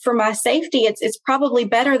for my safety, it's probably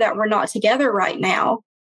better that we're not together right now.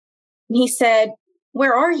 And he said,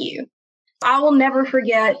 "Where are you?" I will never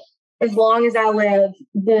forget, as long as I live,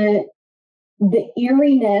 the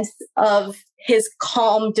eeriness of his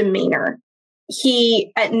calm demeanor.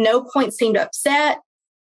 He at no point seemed upset.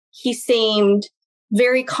 He seemed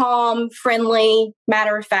very calm, friendly,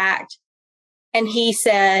 matter of fact. And he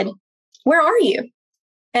said, "Where are you?"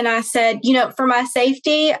 And I said, "For my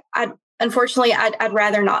safety, unfortunately, I'd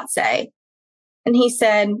rather not say." And he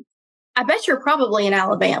said, "I bet you're probably in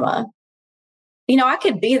Alabama. I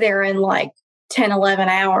could be there in like 10, 11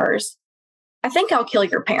 hours. I think I'll kill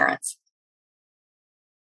your parents."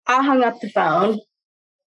 I hung up the phone.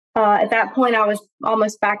 At that point, I was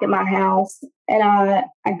almost back at my house, and I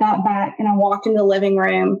got back and I walked in the living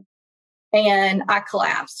room and I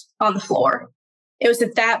collapsed on the floor. It was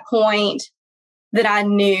at that point that I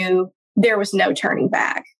knew there was no turning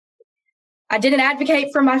back. I didn't advocate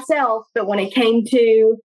for myself, but when it came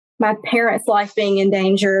to my parents' life being in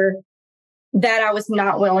danger, that I was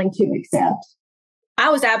not willing to accept. I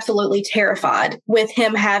was absolutely terrified with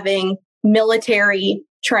him having military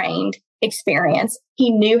trained experience.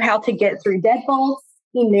 He knew how to get through deadbolts.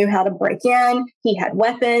 He knew how to break in. He had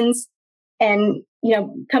weapons. And,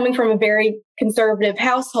 coming from a very conservative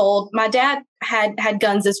household, my dad had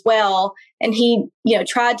guns as well. And he,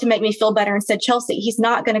 tried to make me feel better and said, "Chelsea, he's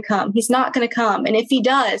not going to come. He's not going to come. And if he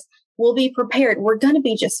does, we'll be prepared. We're going to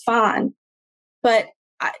be just fine." But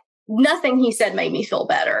nothing he said made me feel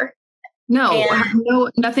better. No,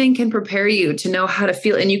 nothing can prepare you to know how to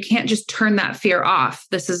feel. And you can't just turn that fear off.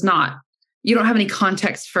 You don't have any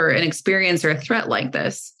context for an experience or a threat like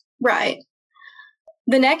this. Right.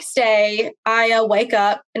 The next day, I wake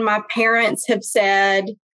up and my parents have said,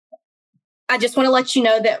 "I just want to let you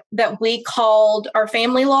know that we called our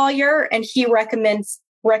family lawyer and he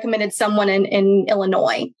recommended someone in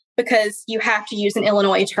Illinois, because you have to use an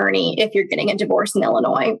Illinois attorney if you're getting a divorce in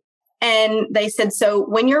Illinois." And they said, "So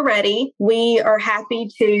when you're ready, we are happy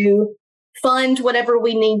to fund whatever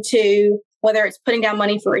we need to, whether it's putting down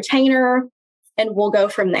money for retainer, and we'll go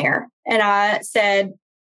from there." And I said,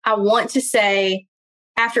 "I want to say,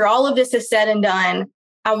 after all of this is said and done,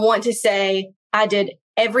 I want to say I did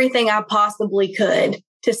everything I possibly could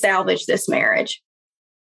to salvage this marriage."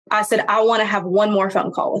 I said, "I want to have one more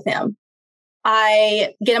phone call with him."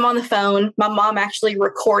 I get him on the phone. My mom actually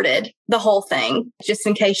recorded the whole thing just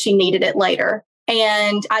in case she needed it later.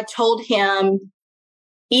 And I told him,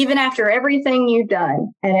 "Even after everything you've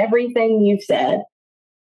done and everything you've said,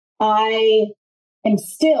 I am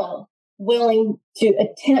still willing to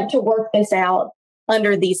attempt to work this out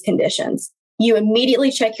under these conditions. You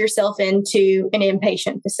immediately check yourself into an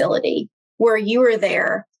inpatient facility where you are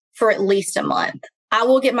there for at least a month. I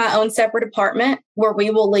will get my own separate apartment where we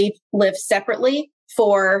will live separately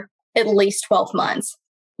for at least 12 months.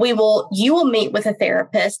 You will meet with a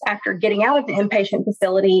therapist after getting out of the inpatient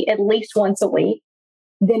facility at least once a week.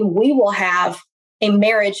 Then we will have a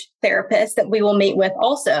marriage therapist that we will meet with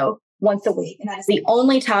also once a week. And that's the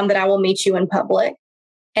only time that I will meet you in public.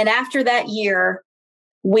 And after that year,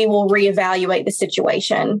 we will reevaluate the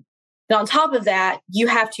situation. And on top of that, you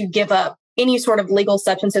have to give up any sort of legal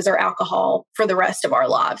substances or alcohol for the rest of our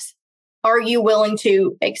lives. Are you willing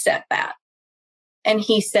to accept that?" And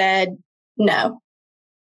he said, "No."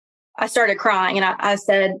 I started crying and I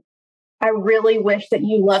said, "I really wish that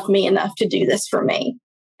you loved me enough to do this for me."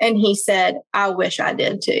 And he said, "I wish I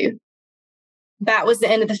did too." That was the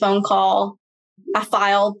end of the phone call. I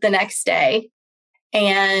filed the next day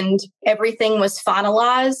and everything was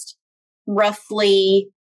finalized roughly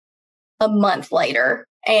a month later.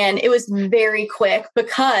 And it was very quick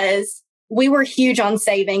because we were huge on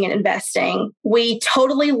saving and investing. We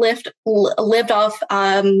totally lived off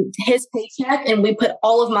his paycheck and we put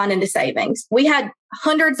all of mine into savings. We had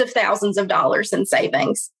hundreds of thousands of dollars in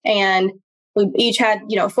savings, and we each had,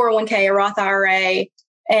 401k, a Roth IRA,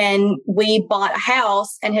 and we bought a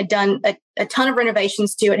house and had done a ton of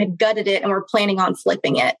renovations to it, had gutted it, and we're planning on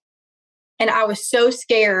flipping it. And I was so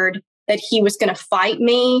scared that he was going to fight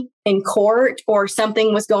me in court or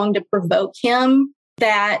something was going to provoke him,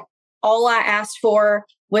 that all I asked for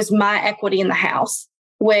was my equity in the house,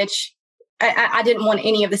 which I didn't want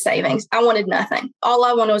any of the savings. I wanted nothing. All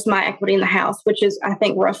I wanted was my equity in the house, which is, I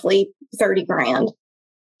think, roughly $30,000.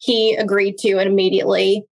 He agreed to it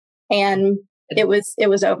immediately, and it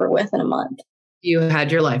was over with in a month. You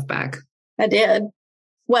had your life back. I did.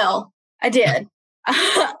 Well, I did.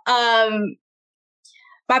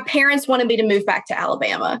 My parents wanted me to move back to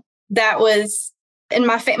Alabama. That was, and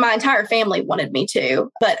my entire family wanted me to,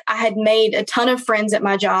 but I had made a ton of friends at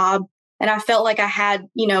my job, and I felt like I had,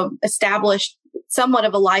 established somewhat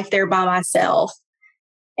of a life there by myself.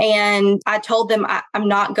 And I told them I'm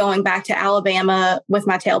not going back to Alabama with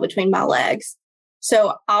my tail between my legs.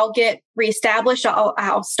 So I'll get reestablished.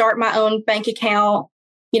 I'll start my own bank account.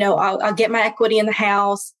 I'll get my equity in the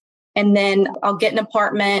house, and then I'll get an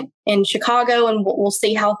apartment in Chicago, and we'll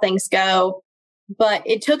see how things go. But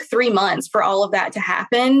it took 3 months for all of that to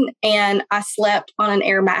happen. And I slept on an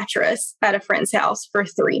air mattress at a friend's house for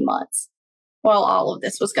 3 months while all of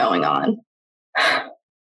this was going on.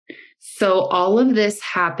 So all of this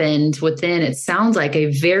happened within, it sounds like,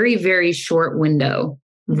 a very, very short window,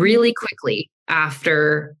 really quickly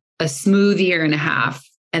after a smooth year and a half.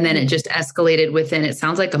 And then it just escalated within, it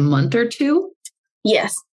sounds like, a month or two.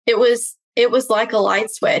 Yes, it was like a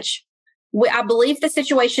light switch. I believe the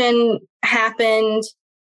situation happened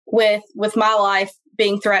with my life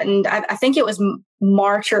being threatened. I think it was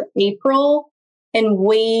March or April, and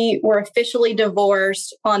we were officially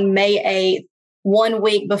divorced on May 8th, 1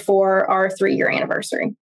 week before our 3-year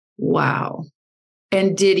anniversary. Wow.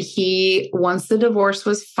 And did he, once the divorce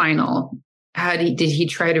was final, did he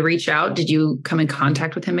try to reach out? Did you come in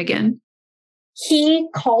contact with him again? He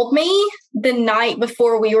called me the night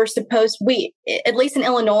before we were at least in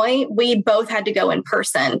Illinois, we both had to go in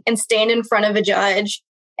person and stand in front of a judge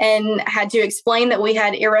and had to explain that we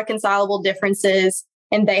had irreconcilable differences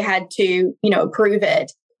and they had to, approve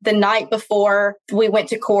it. The night before we went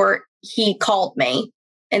to court, he called me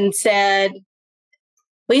and said,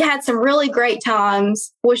 we had some really great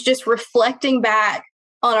times, was just reflecting back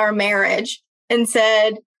on our marriage and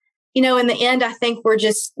said, in the end, I think we're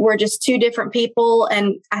just two different people.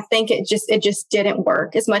 And I think it just didn't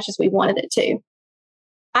work as much as we wanted it to.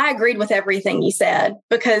 I agreed with everything he said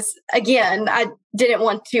because, again, I didn't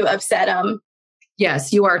want to upset him.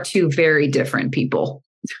 Yes, you are two very different people.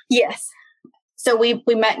 Yes. So we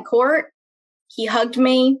met in court. He hugged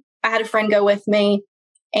me. I had a friend go with me,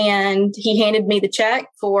 and he handed me the check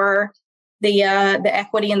for the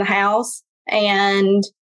equity in the house. And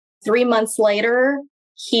 3 months later,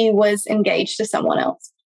 he was engaged to someone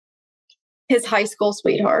else, his high school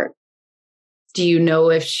sweetheart. Do you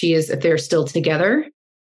know if they're still together?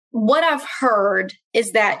 What I've heard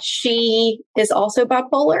is that she is also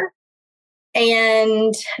bipolar.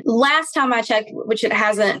 And last time I checked, which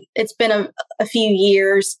it's been a few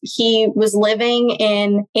years, he was living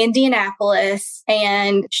in Indianapolis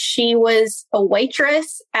and she was a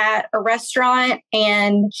waitress at a restaurant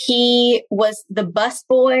and he was the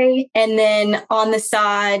busboy. And then on the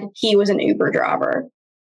side, he was an Uber driver,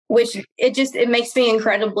 which it makes me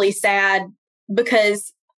incredibly sad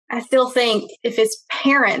because I still think if his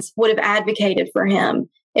parents would have advocated for him,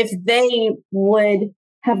 if they would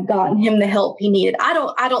have gotten him the help he needed. I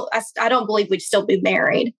don't believe we'd still be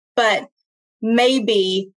married, but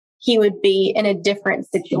maybe he would be in a different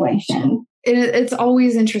situation. It's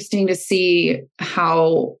always interesting to see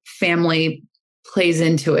how family plays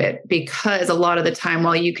into it, because a lot of the time,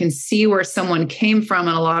 while you can see where someone came from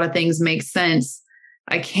and a lot of things make sense,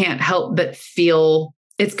 I can't help but feel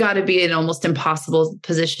it's got to be an almost impossible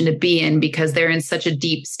position to be in because they're in such a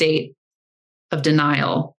deep state of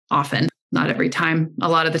denial often. Not every time. A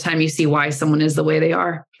lot of the time you see why someone is the way they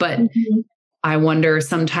are. But I wonder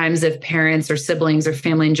sometimes if parents or siblings or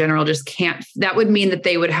family in general just can't, that would mean that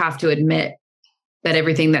they would have to admit that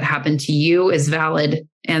everything that happened to you is valid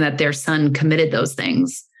and that their son committed those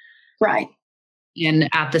things. Right. And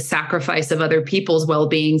at the sacrifice of other people's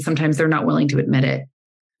well-being, sometimes they're not willing to admit it.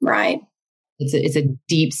 Right. It's a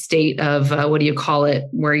deep state of, what do you call it?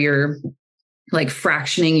 Where you're like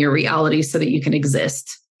fractioning your reality so that you can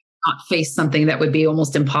exist. Not face something that would be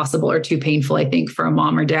almost impossible or too painful, I think, for a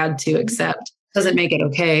mom or dad to accept. Doesn't make it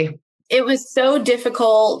okay. It was so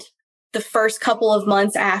difficult the first couple of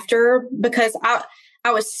months after because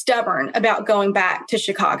I was stubborn about going back to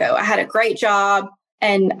Chicago. I had a great job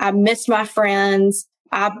and I missed my friends.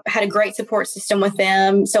 I had a great support system with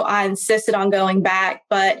them. So I insisted on going back.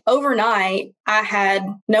 But overnight, I had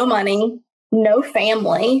no money, no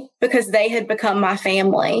family because they had become my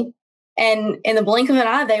family. And in the blink of an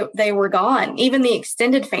eye, they were gone, even the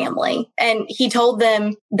extended family. And he told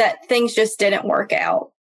them that things just didn't work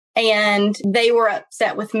out. And they were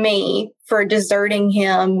upset with me for deserting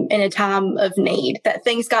him in a time of need, that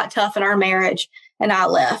things got tough in our marriage and I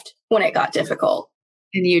left when it got difficult.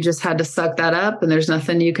 And you just had to suck that up and there's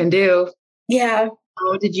nothing you can do. Yeah.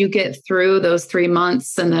 How did you get through those 3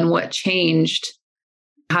 months? And then what changed?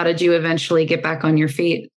 How did you eventually get back on your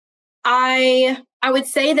feet? I would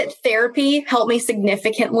say that therapy helped me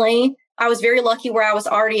significantly. I was very lucky where I was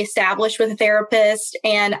already established with a therapist.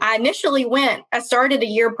 And I started a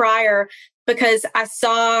year prior because I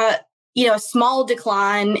saw a small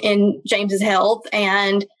decline in James's health,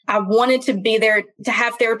 and I wanted to be there to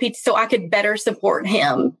have therapy so I could better support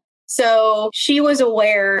him. So she was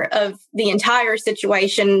aware of the entire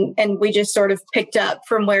situation, and we just sort of picked up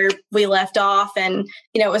from where we left off. And,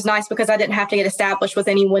 it was nice because I didn't have to get established with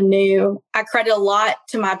anyone new. I credit a lot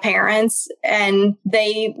to my parents, and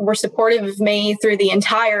they were supportive of me through the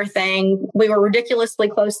entire thing. We were ridiculously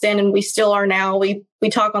close then, and we still are now. We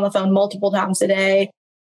talk on the phone multiple times a day.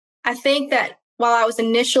 I think that while I was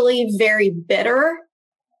initially very bitter,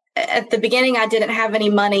 at the beginning, I didn't have any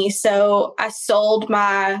money, so I sold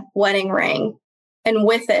my wedding ring. And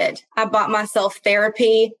with it, I bought myself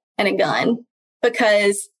therapy and a gun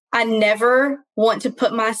because I never want to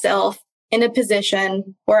put myself in a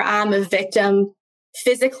position where I'm a victim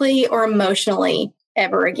physically or emotionally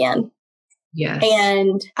ever again. Yes.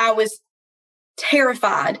 And I was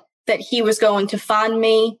terrified that he was going to find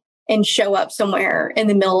me and show up somewhere in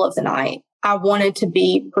the middle of the night. I wanted to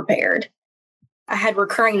be prepared. I had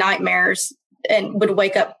recurring nightmares and would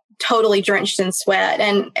wake up totally drenched in sweat.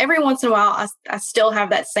 And every once in a while, I still have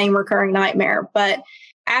that same recurring nightmare. But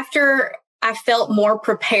after I felt more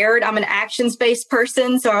prepared, I'm an actions-based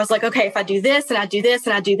person. So I was like, okay, if I do this and I do this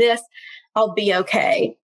and I do this, I'll be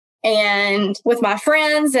okay. And with my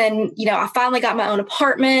friends, and, I finally got my own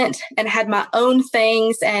apartment and had my own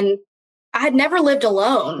things. And I had never lived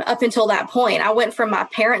alone up until that point. I went from my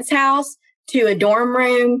parents' house to a dorm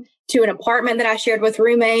room to an apartment that I shared with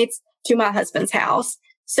roommates to my husband's house.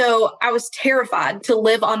 So I was terrified to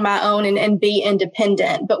live on my own and be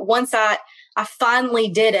independent. But once I finally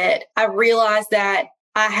did it, I realized that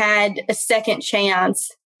I had a second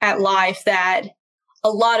chance at life that a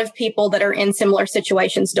lot of people that are in similar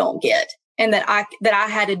situations don't get, and that I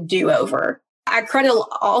had a do-over. I credit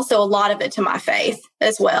also a lot of it to my faith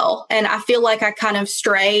as well. And I feel like I kind of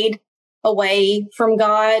strayed away from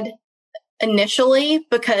God initially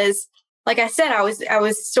because, like I said, I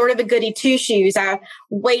was sort of a goody two shoes. I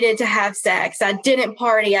waited to have sex. I didn't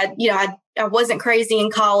party. I wasn't crazy in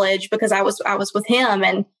college because I was with him.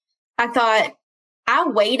 And I thought, I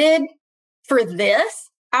waited for this.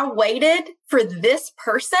 I waited for this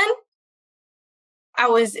person. I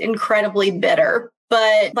was incredibly bitter.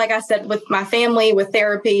 But like I said, with my family, with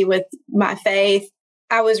therapy, with my faith,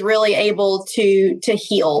 I was really able to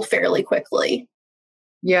heal fairly quickly.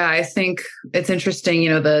 Yeah, I think it's interesting,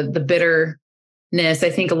 the bitterness. I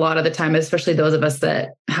think a lot of the time, especially those of us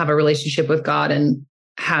that have a relationship with God and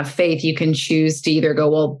have faith, you can choose to either go,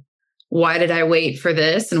 well, why did I wait for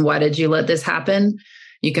this? And why did you let this happen?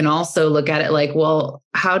 You can also look at it like, well,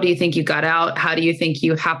 how do you think you got out? How do you think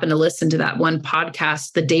you happened to listen to that one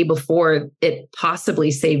podcast the day before it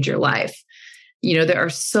possibly saved your life? There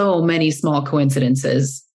are so many small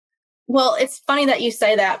coincidences. Well, it's funny that you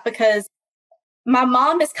say that because my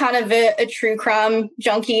mom is kind of a true crime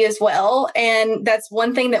junkie as well. And that's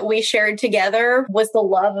one thing that we shared together was the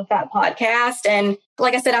love of that podcast. And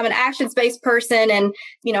like I said, I'm an actions-based person. And,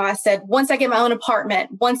 I said, once I get my own apartment,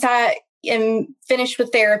 once I am finished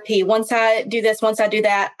with therapy, once I do this, once I do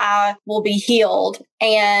that, I will be healed.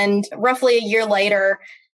 And roughly a year later,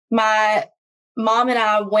 my mom and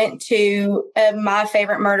I went to My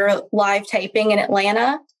Favorite Murder live taping in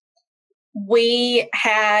Atlanta. We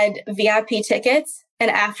had VIP tickets. And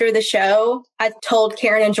after the show, I told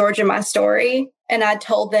Karen and Georgia my story. And I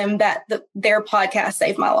told them that their podcast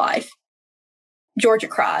saved my life. Georgia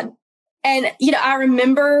cried. And, I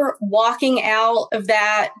remember walking out of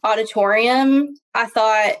that auditorium. I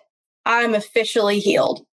thought, I'm officially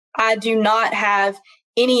healed. I do not have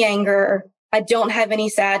any anger. I don't have any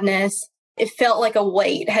sadness. It felt like a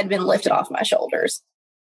weight had been lifted off my shoulders.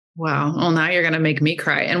 Wow. Well, now you're going to make me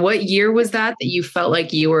cry. And what year was that you felt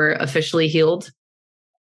like you were officially healed?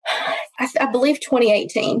 I believe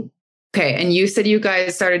 2018. Okay. And you said you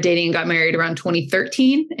guys started dating and got married around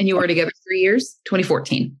 2013 and you were together 3 years,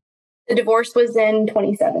 2014. The divorce was in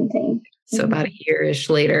 2017. So about a year-ish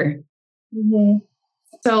later. Mm-hmm.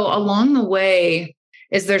 So along the way,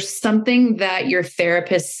 is there something that your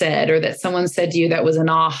therapist said or that someone said to you that was an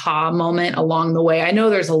aha moment along the way? I know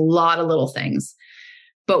there's a lot of little things,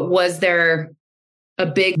 but was there a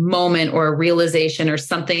big moment or a realization or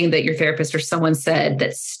something that your therapist or someone said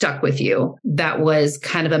that stuck with you that was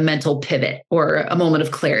kind of a mental pivot or a moment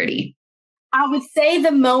of clarity? I would say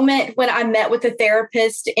the moment when I met with a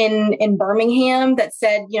therapist in Birmingham that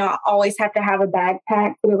said, I always have to have a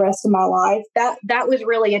backpack for the rest of my life. That was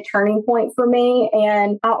really a turning point for me.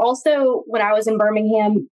 And I also, when I was in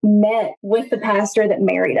Birmingham, met with the pastor that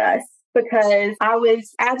married us because I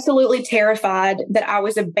was absolutely terrified that I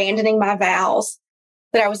was abandoning my vows,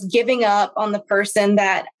 that I was giving up on the person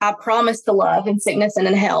that I promised to love in sickness and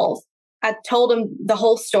in health. I told him the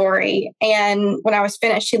whole story. And when I was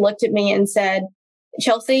finished, he looked at me and said,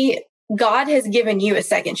 Chelsea, God has given you a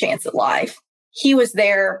second chance at life. He was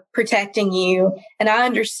there protecting you. And I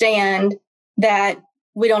understand that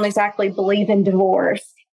we don't exactly believe in divorce,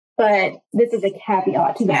 but this is a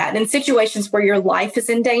caveat to that. In situations where your life is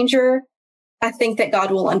in danger, I think that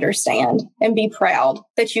God will understand and be proud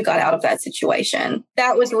that you got out of that situation.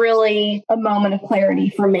 That was really a moment of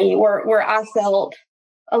clarity for me where I felt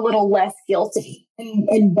a little less guilty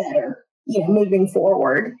and better, moving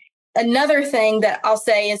forward. Another thing that I'll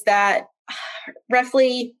say is that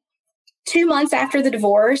roughly 2 months after the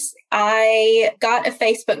divorce, I got a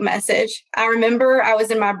Facebook message. I remember I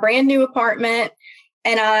was in my brand new apartment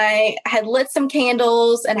and I had lit some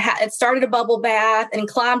candles and had started a bubble bath and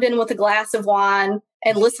climbed in with a glass of wine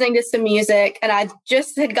and listening to some music. And I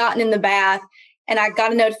just had gotten in the bath and I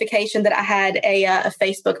got a notification that I had a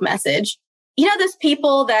Facebook message. Those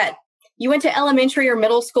people that you went to elementary or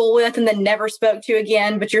middle school with and then never spoke to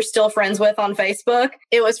again, but you're still friends with on Facebook.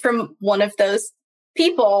 It was from one of those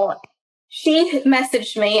people. She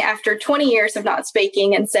messaged me after 20 years of not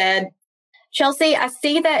speaking and said, Chelsea, I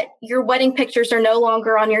see that your wedding pictures are no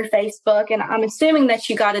longer on your Facebook, and I'm assuming that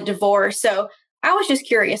you got a divorce. So I was just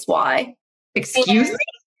curious why. Excuse me?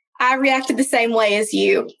 I reacted the same way as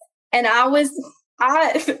you. And I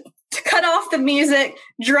cut off the music,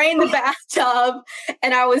 drained the bathtub,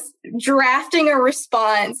 and I was drafting a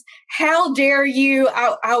response. How dare you?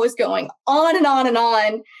 I was going on and on and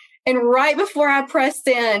on. And right before I pressed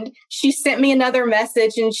send, she sent me another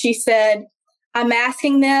message and she said, I'm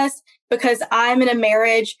asking this because I'm in a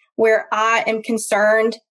marriage where I am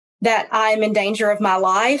concerned that I'm in danger of my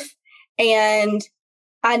life and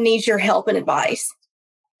I need your help and advice.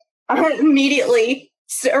 I immediately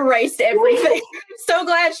erased everything. I'm so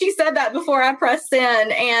glad she said that before I pressed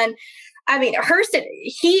send. And I mean,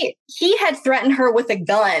 he had threatened her with a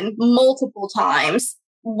gun multiple times.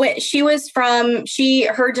 When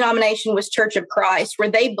her denomination was Church of Christ,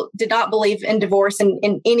 where they did not believe in divorce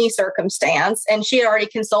in any circumstance. And she had already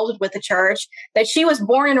consulted with the church that she was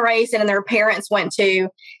born and raised in and their parents went to.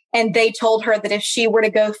 And they told her that if she were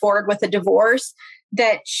to go forward with a divorce,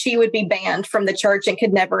 that she would be banned from the church and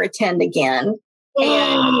could never attend again.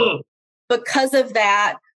 And because of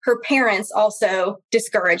that, her parents also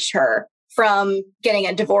discouraged her from getting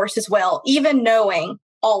a divorce as well, even knowing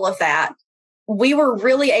all of that. We were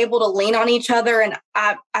really able to lean on each other. And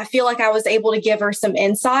I feel like I was able to give her some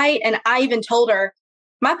insight. And I even told her,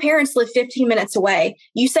 my parents live 15 minutes away.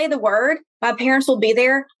 You say the word, my parents will be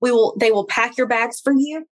there. They will pack your bags for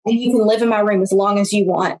you and you can live in my room as long as you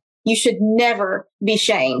want. You should never be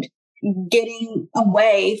shamed getting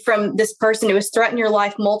away from this person who has threatened your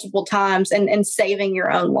life multiple times and saving your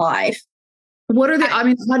own life.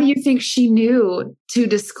 How do you think she knew to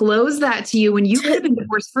disclose that to you when you could have been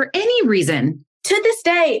divorced for any reason? To this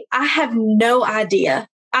day, I have no idea.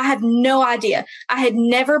 I had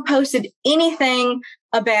never posted anything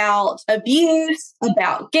about abuse,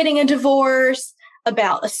 about getting a divorce,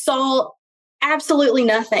 about assault, absolutely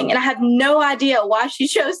nothing. And I have no idea why she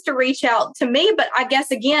chose to reach out to me. But I guess,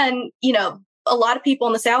 again, a lot of people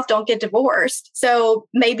in the South don't get divorced. So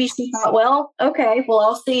maybe she thought, well, okay, well,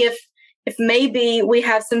 I'll see if maybe we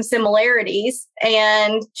have some similarities.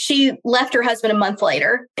 And she left her husband a month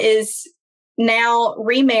later, is now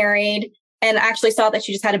remarried, and actually saw that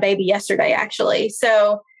she just had a baby yesterday, actually.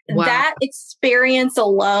 So That experience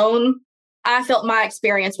alone, I felt my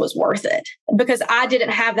experience was worth it because I didn't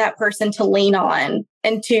have that person to lean on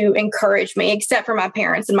and to encourage me, except for my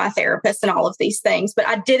parents and my therapist and all of these things. But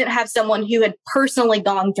I didn't have someone who had personally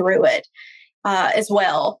gone through it as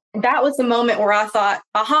well. That was the moment where I thought,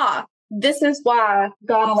 aha, this is why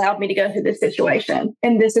God allowed me to go through this situation.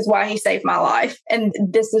 And this is why he saved my life. And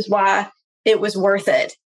this is why it was worth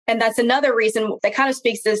it. And that's another reason that kind of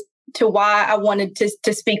speaks to why I wanted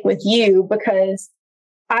to speak with you, because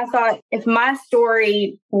I thought if my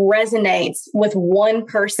story resonates with one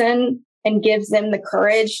person and gives them the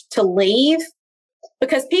courage to leave,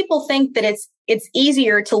 because people think that it's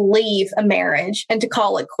easier to leave a marriage and to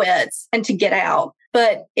call it quits and to get out.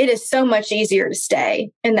 But it is so much easier to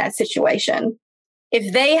stay in that situation.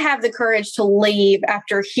 If they have the courage to leave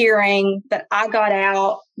after hearing that I got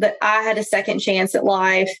out, that I had a second chance at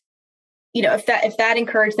life, if that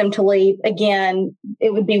encouraged them to leave, again,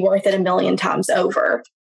 it would be worth it 1,000,000 times over.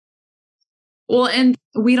 Well, and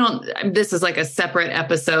this is like a separate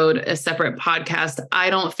episode, a separate podcast. I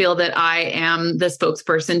don't feel that I am the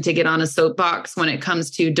spokesperson to get on a soapbox when it comes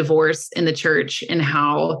to divorce in the church and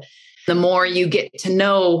how the more you get to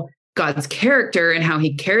know God's character and how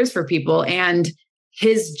he cares for people and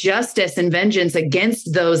his justice and vengeance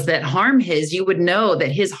against those that harm his, you would know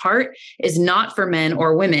that his heart is not for men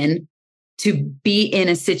or women to be in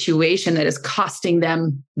a situation that is costing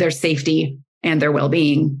them their safety and their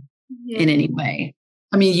well-being in any way.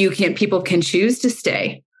 I mean, people can choose to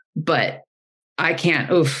stay, but I can't.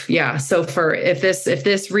 Oof. Yeah. So if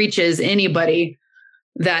this reaches anybody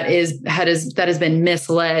that has been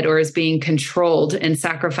misled or is being controlled and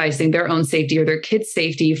sacrificing their own safety or their kids'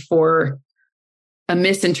 safety for a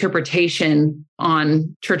misinterpretation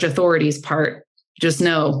on church authorities' part, just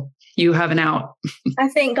know you have an out. I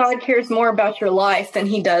think God cares more about your life than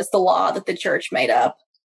he does the law that the church made up.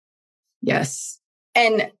 Yes.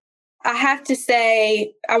 And I have to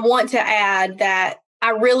say, I want to add that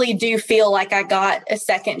I really do feel like I got a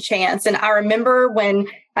second chance. And I remember when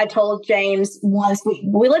I told James once,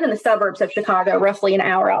 we live in the suburbs of Chicago, roughly an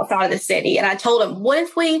hour outside of the city. And I told him, what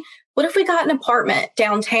if we got an apartment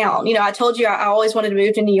downtown? You know, I told you I always wanted to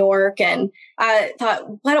move to New York. And I thought,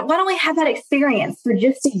 why don't we have that experience for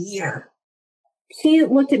just a year? He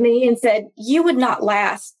looked at me and said, you would not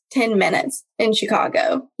last 10 minutes in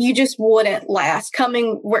Chicago. You just wouldn't last.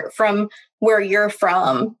 Coming from where you're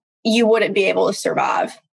from, you wouldn't be able to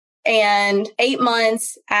survive. And 8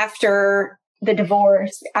 months after the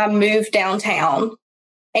divorce, I moved downtown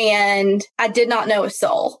and I did not know a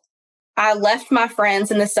soul. I left my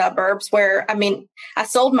friends in the suburbs where, I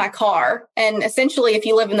sold my car. And essentially, if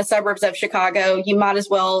you live in the suburbs of Chicago, you might as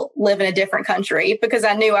well live in a different country, because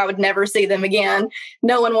I knew I would never see them again.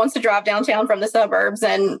 No one wants to drive downtown from the suburbs.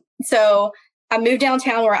 And so I moved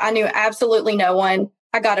downtown where I knew absolutely no one.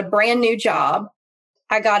 I got a brand new job.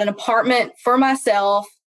 I got an apartment for myself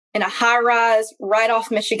in a high rise right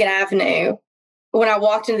off Michigan Avenue. When I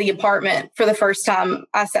walked into the apartment for the first time,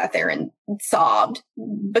 I sat there and sobbed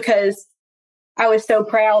because I was so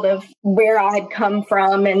proud of where I had come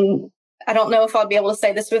from. And I don't know if I'll be able to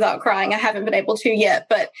say this without crying. I haven't been able to yet,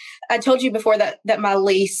 but I told you before that my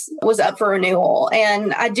lease was up for renewal.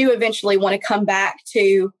 And I do eventually want to come back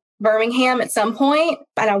to Birmingham at some point,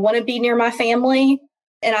 and I want to be near my family.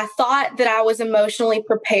 And I thought that I was emotionally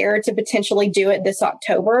prepared to potentially do it this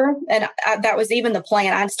October. And that was even the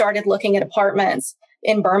plan. I started looking at apartments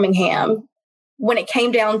in Birmingham. When it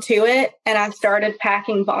came down to it and I started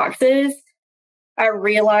packing boxes, I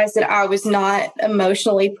realized that I was not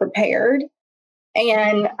emotionally prepared.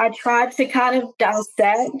 And I tried to kind of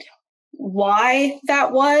dissect why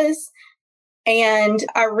that was. And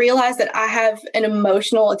I realized that I have an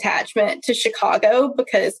emotional attachment to Chicago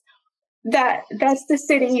because that's the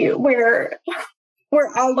city where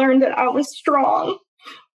I learned that I was strong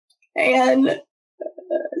and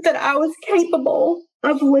that I was capable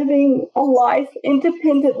of living a life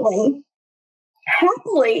independently,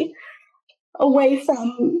 happily away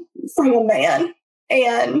from a man,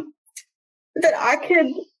 and that I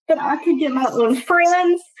could get my own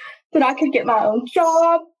friends, that I could get my own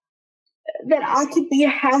job, that I could be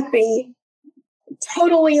happy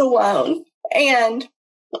totally alone. And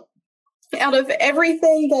out of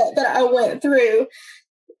everything that I went through,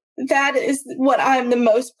 that is what I'm the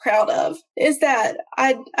most proud of, is that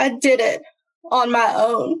I did it on my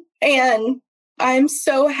own. And I'm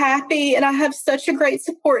so happy, and I have such a great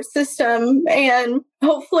support system. And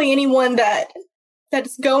hopefully anyone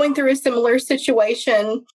that's going through a similar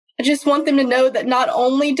situation, I just want them to know that not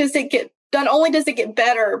only does it get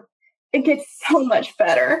better, it gets so much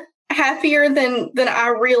better, happier than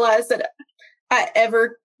I realized that I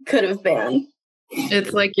ever could have been.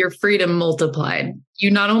 It's like your freedom multiplied. You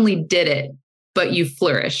not only did it, but you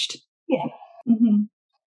flourished. Yeah. Mm-hmm.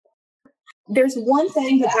 There's one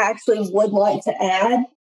thing that I actually would like to add.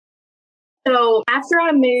 So after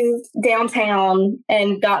I moved downtown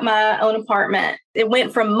and got my own apartment, it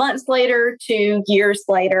went from months later to years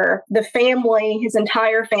later. The family, his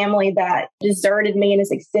entire family that deserted me, and his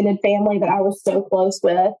extended family that I was so close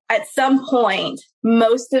with, at some point,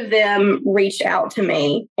 most of them reached out to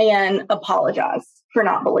me and apologized for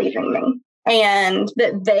not believing me, and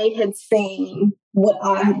that they had seen what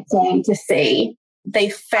I had claimed to see.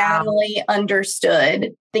 They finally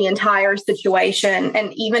understood the entire situation.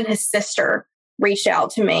 And even his sister reached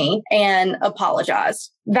out to me and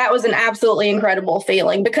apologized. That was an absolutely incredible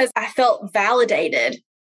feeling because I felt validated,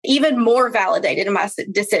 even more validated in my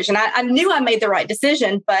decision. I knew I made the right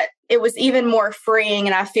decision, but it was even more freeing.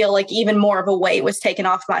 And I feel like even more of a weight was taken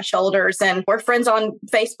off my shoulders. And we're friends on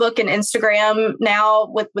Facebook and Instagram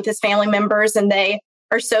now with his family members, and they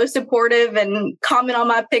are so supportive and comment on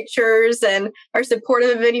my pictures and are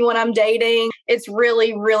supportive of anyone I'm dating. It's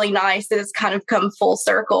really, really nice that it's kind of come full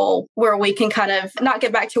circle where we can kind of not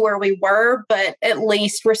get back to where we were, but at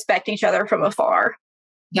least respect each other from afar.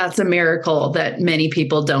 That's a miracle that many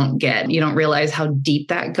people don't get. You don't realize how deep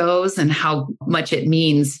that goes and how much it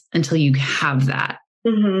means until you have that.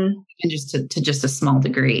 And just to just a small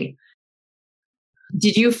degree.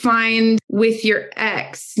 Did you find with your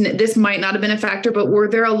ex, this might not have been a factor, but were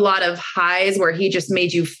there a lot of highs where he just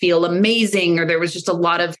made you feel amazing, or there was just a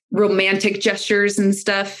lot of romantic gestures and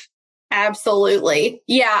stuff? Absolutely.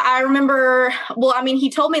 Yeah, I remember, he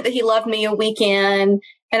told me that he loved me a weekend,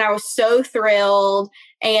 and I was so thrilled.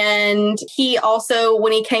 And he also,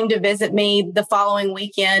 when he came to visit me the following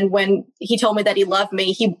weekend, when he told me that he loved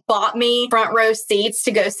me, he bought me front row seats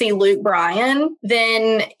to go see Luke Bryan.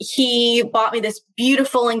 Then he bought me this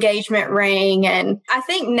beautiful engagement ring. And I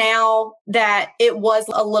think now that it was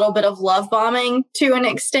a little bit of love bombing to an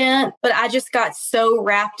extent, but I just got so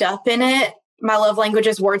wrapped up in it. My love language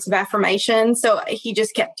is words of affirmation. So he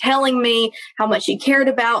just kept telling me how much he cared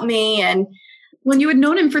about me. And when you had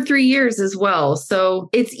known him for 3 years as well. So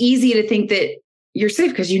it's easy to think that you're safe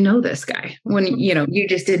because you know this guy when, you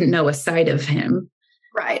just didn't know a side of him.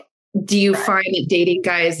 Right. Do you find that dating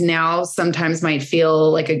guys now sometimes might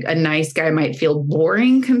feel like a nice guy might feel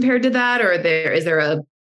boring compared to that? Or is there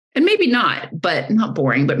and maybe not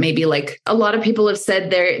boring, but maybe like a lot of people have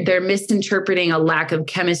said they're misinterpreting a lack of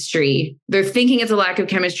chemistry. They're thinking it's a lack of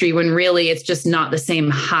chemistry when really it's just not the same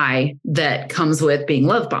high that comes with being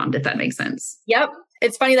love bombed, if that makes sense. Yep.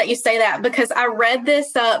 It's funny that you say that because I read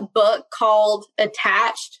this book called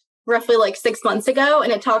Attached roughly like 6 months ago,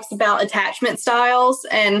 and it talks about attachment styles.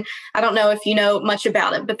 And I don't know if you know much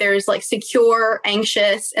about it, but there's like secure,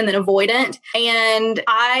 anxious, and then avoidant. And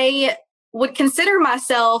I would consider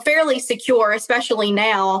myself fairly secure, especially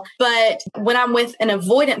now. But when I'm with an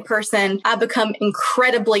avoidant person, I become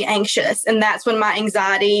incredibly anxious. And that's when my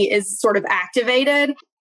anxiety is sort of activated.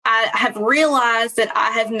 I have realized that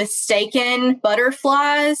I have mistaken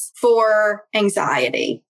butterflies for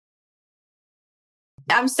anxiety.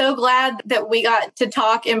 I'm so glad that we got to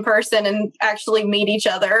talk in person and actually meet each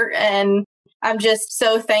other. And I'm just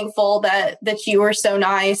so thankful that you were so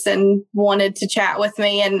nice and wanted to chat with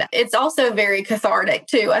me. And it's also very cathartic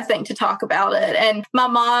too, I think, to talk about it. And my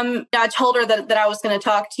mom, I told her that I was going to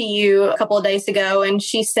talk to you a couple of days ago. And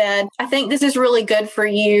she said, I think this is really good for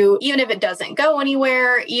you, even if it doesn't go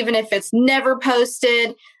anywhere, even if it's never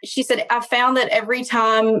posted. She said, I found that every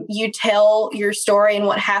time you tell your story and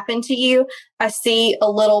what happened to you, I see a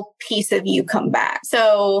little piece of you come back.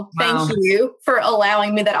 So Thank you for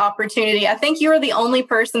allowing me that opportunity. I think you are the only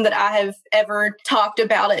person that I have ever talked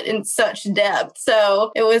about it in such depth.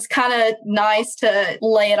 So it was kind of nice to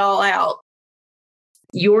lay it all out.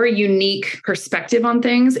 Your unique perspective on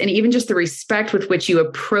things, and even just the respect with which you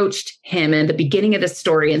approached him in the beginning of the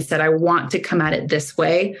story and said, I want to come at it this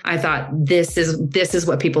way. I thought this is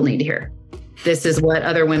what people need to hear. This is what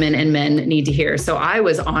other women and men need to hear. So I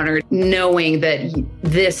was honored knowing that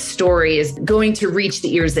this story is going to reach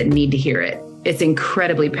the ears that need to hear it. It's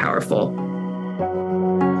incredibly powerful.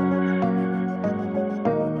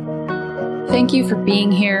 Thank you for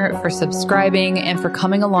being here, for subscribing, and for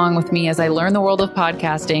coming along with me as I learn the world of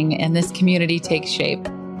podcasting and this community takes shape.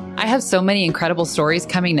 I have so many incredible stories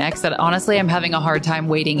coming next that honestly, I'm having a hard time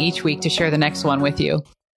waiting each week to share the next one with you.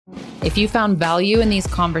 If you found value in these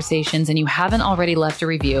conversations and you haven't already left a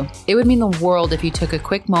review, it would mean the world if you took a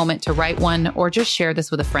quick moment to write one or just share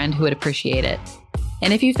this with a friend who would appreciate it.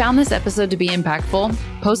 And if you found this episode to be impactful,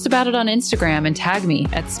 post about it on Instagram and tag me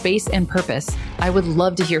at Space and Purpose. I would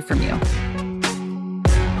love to hear from you.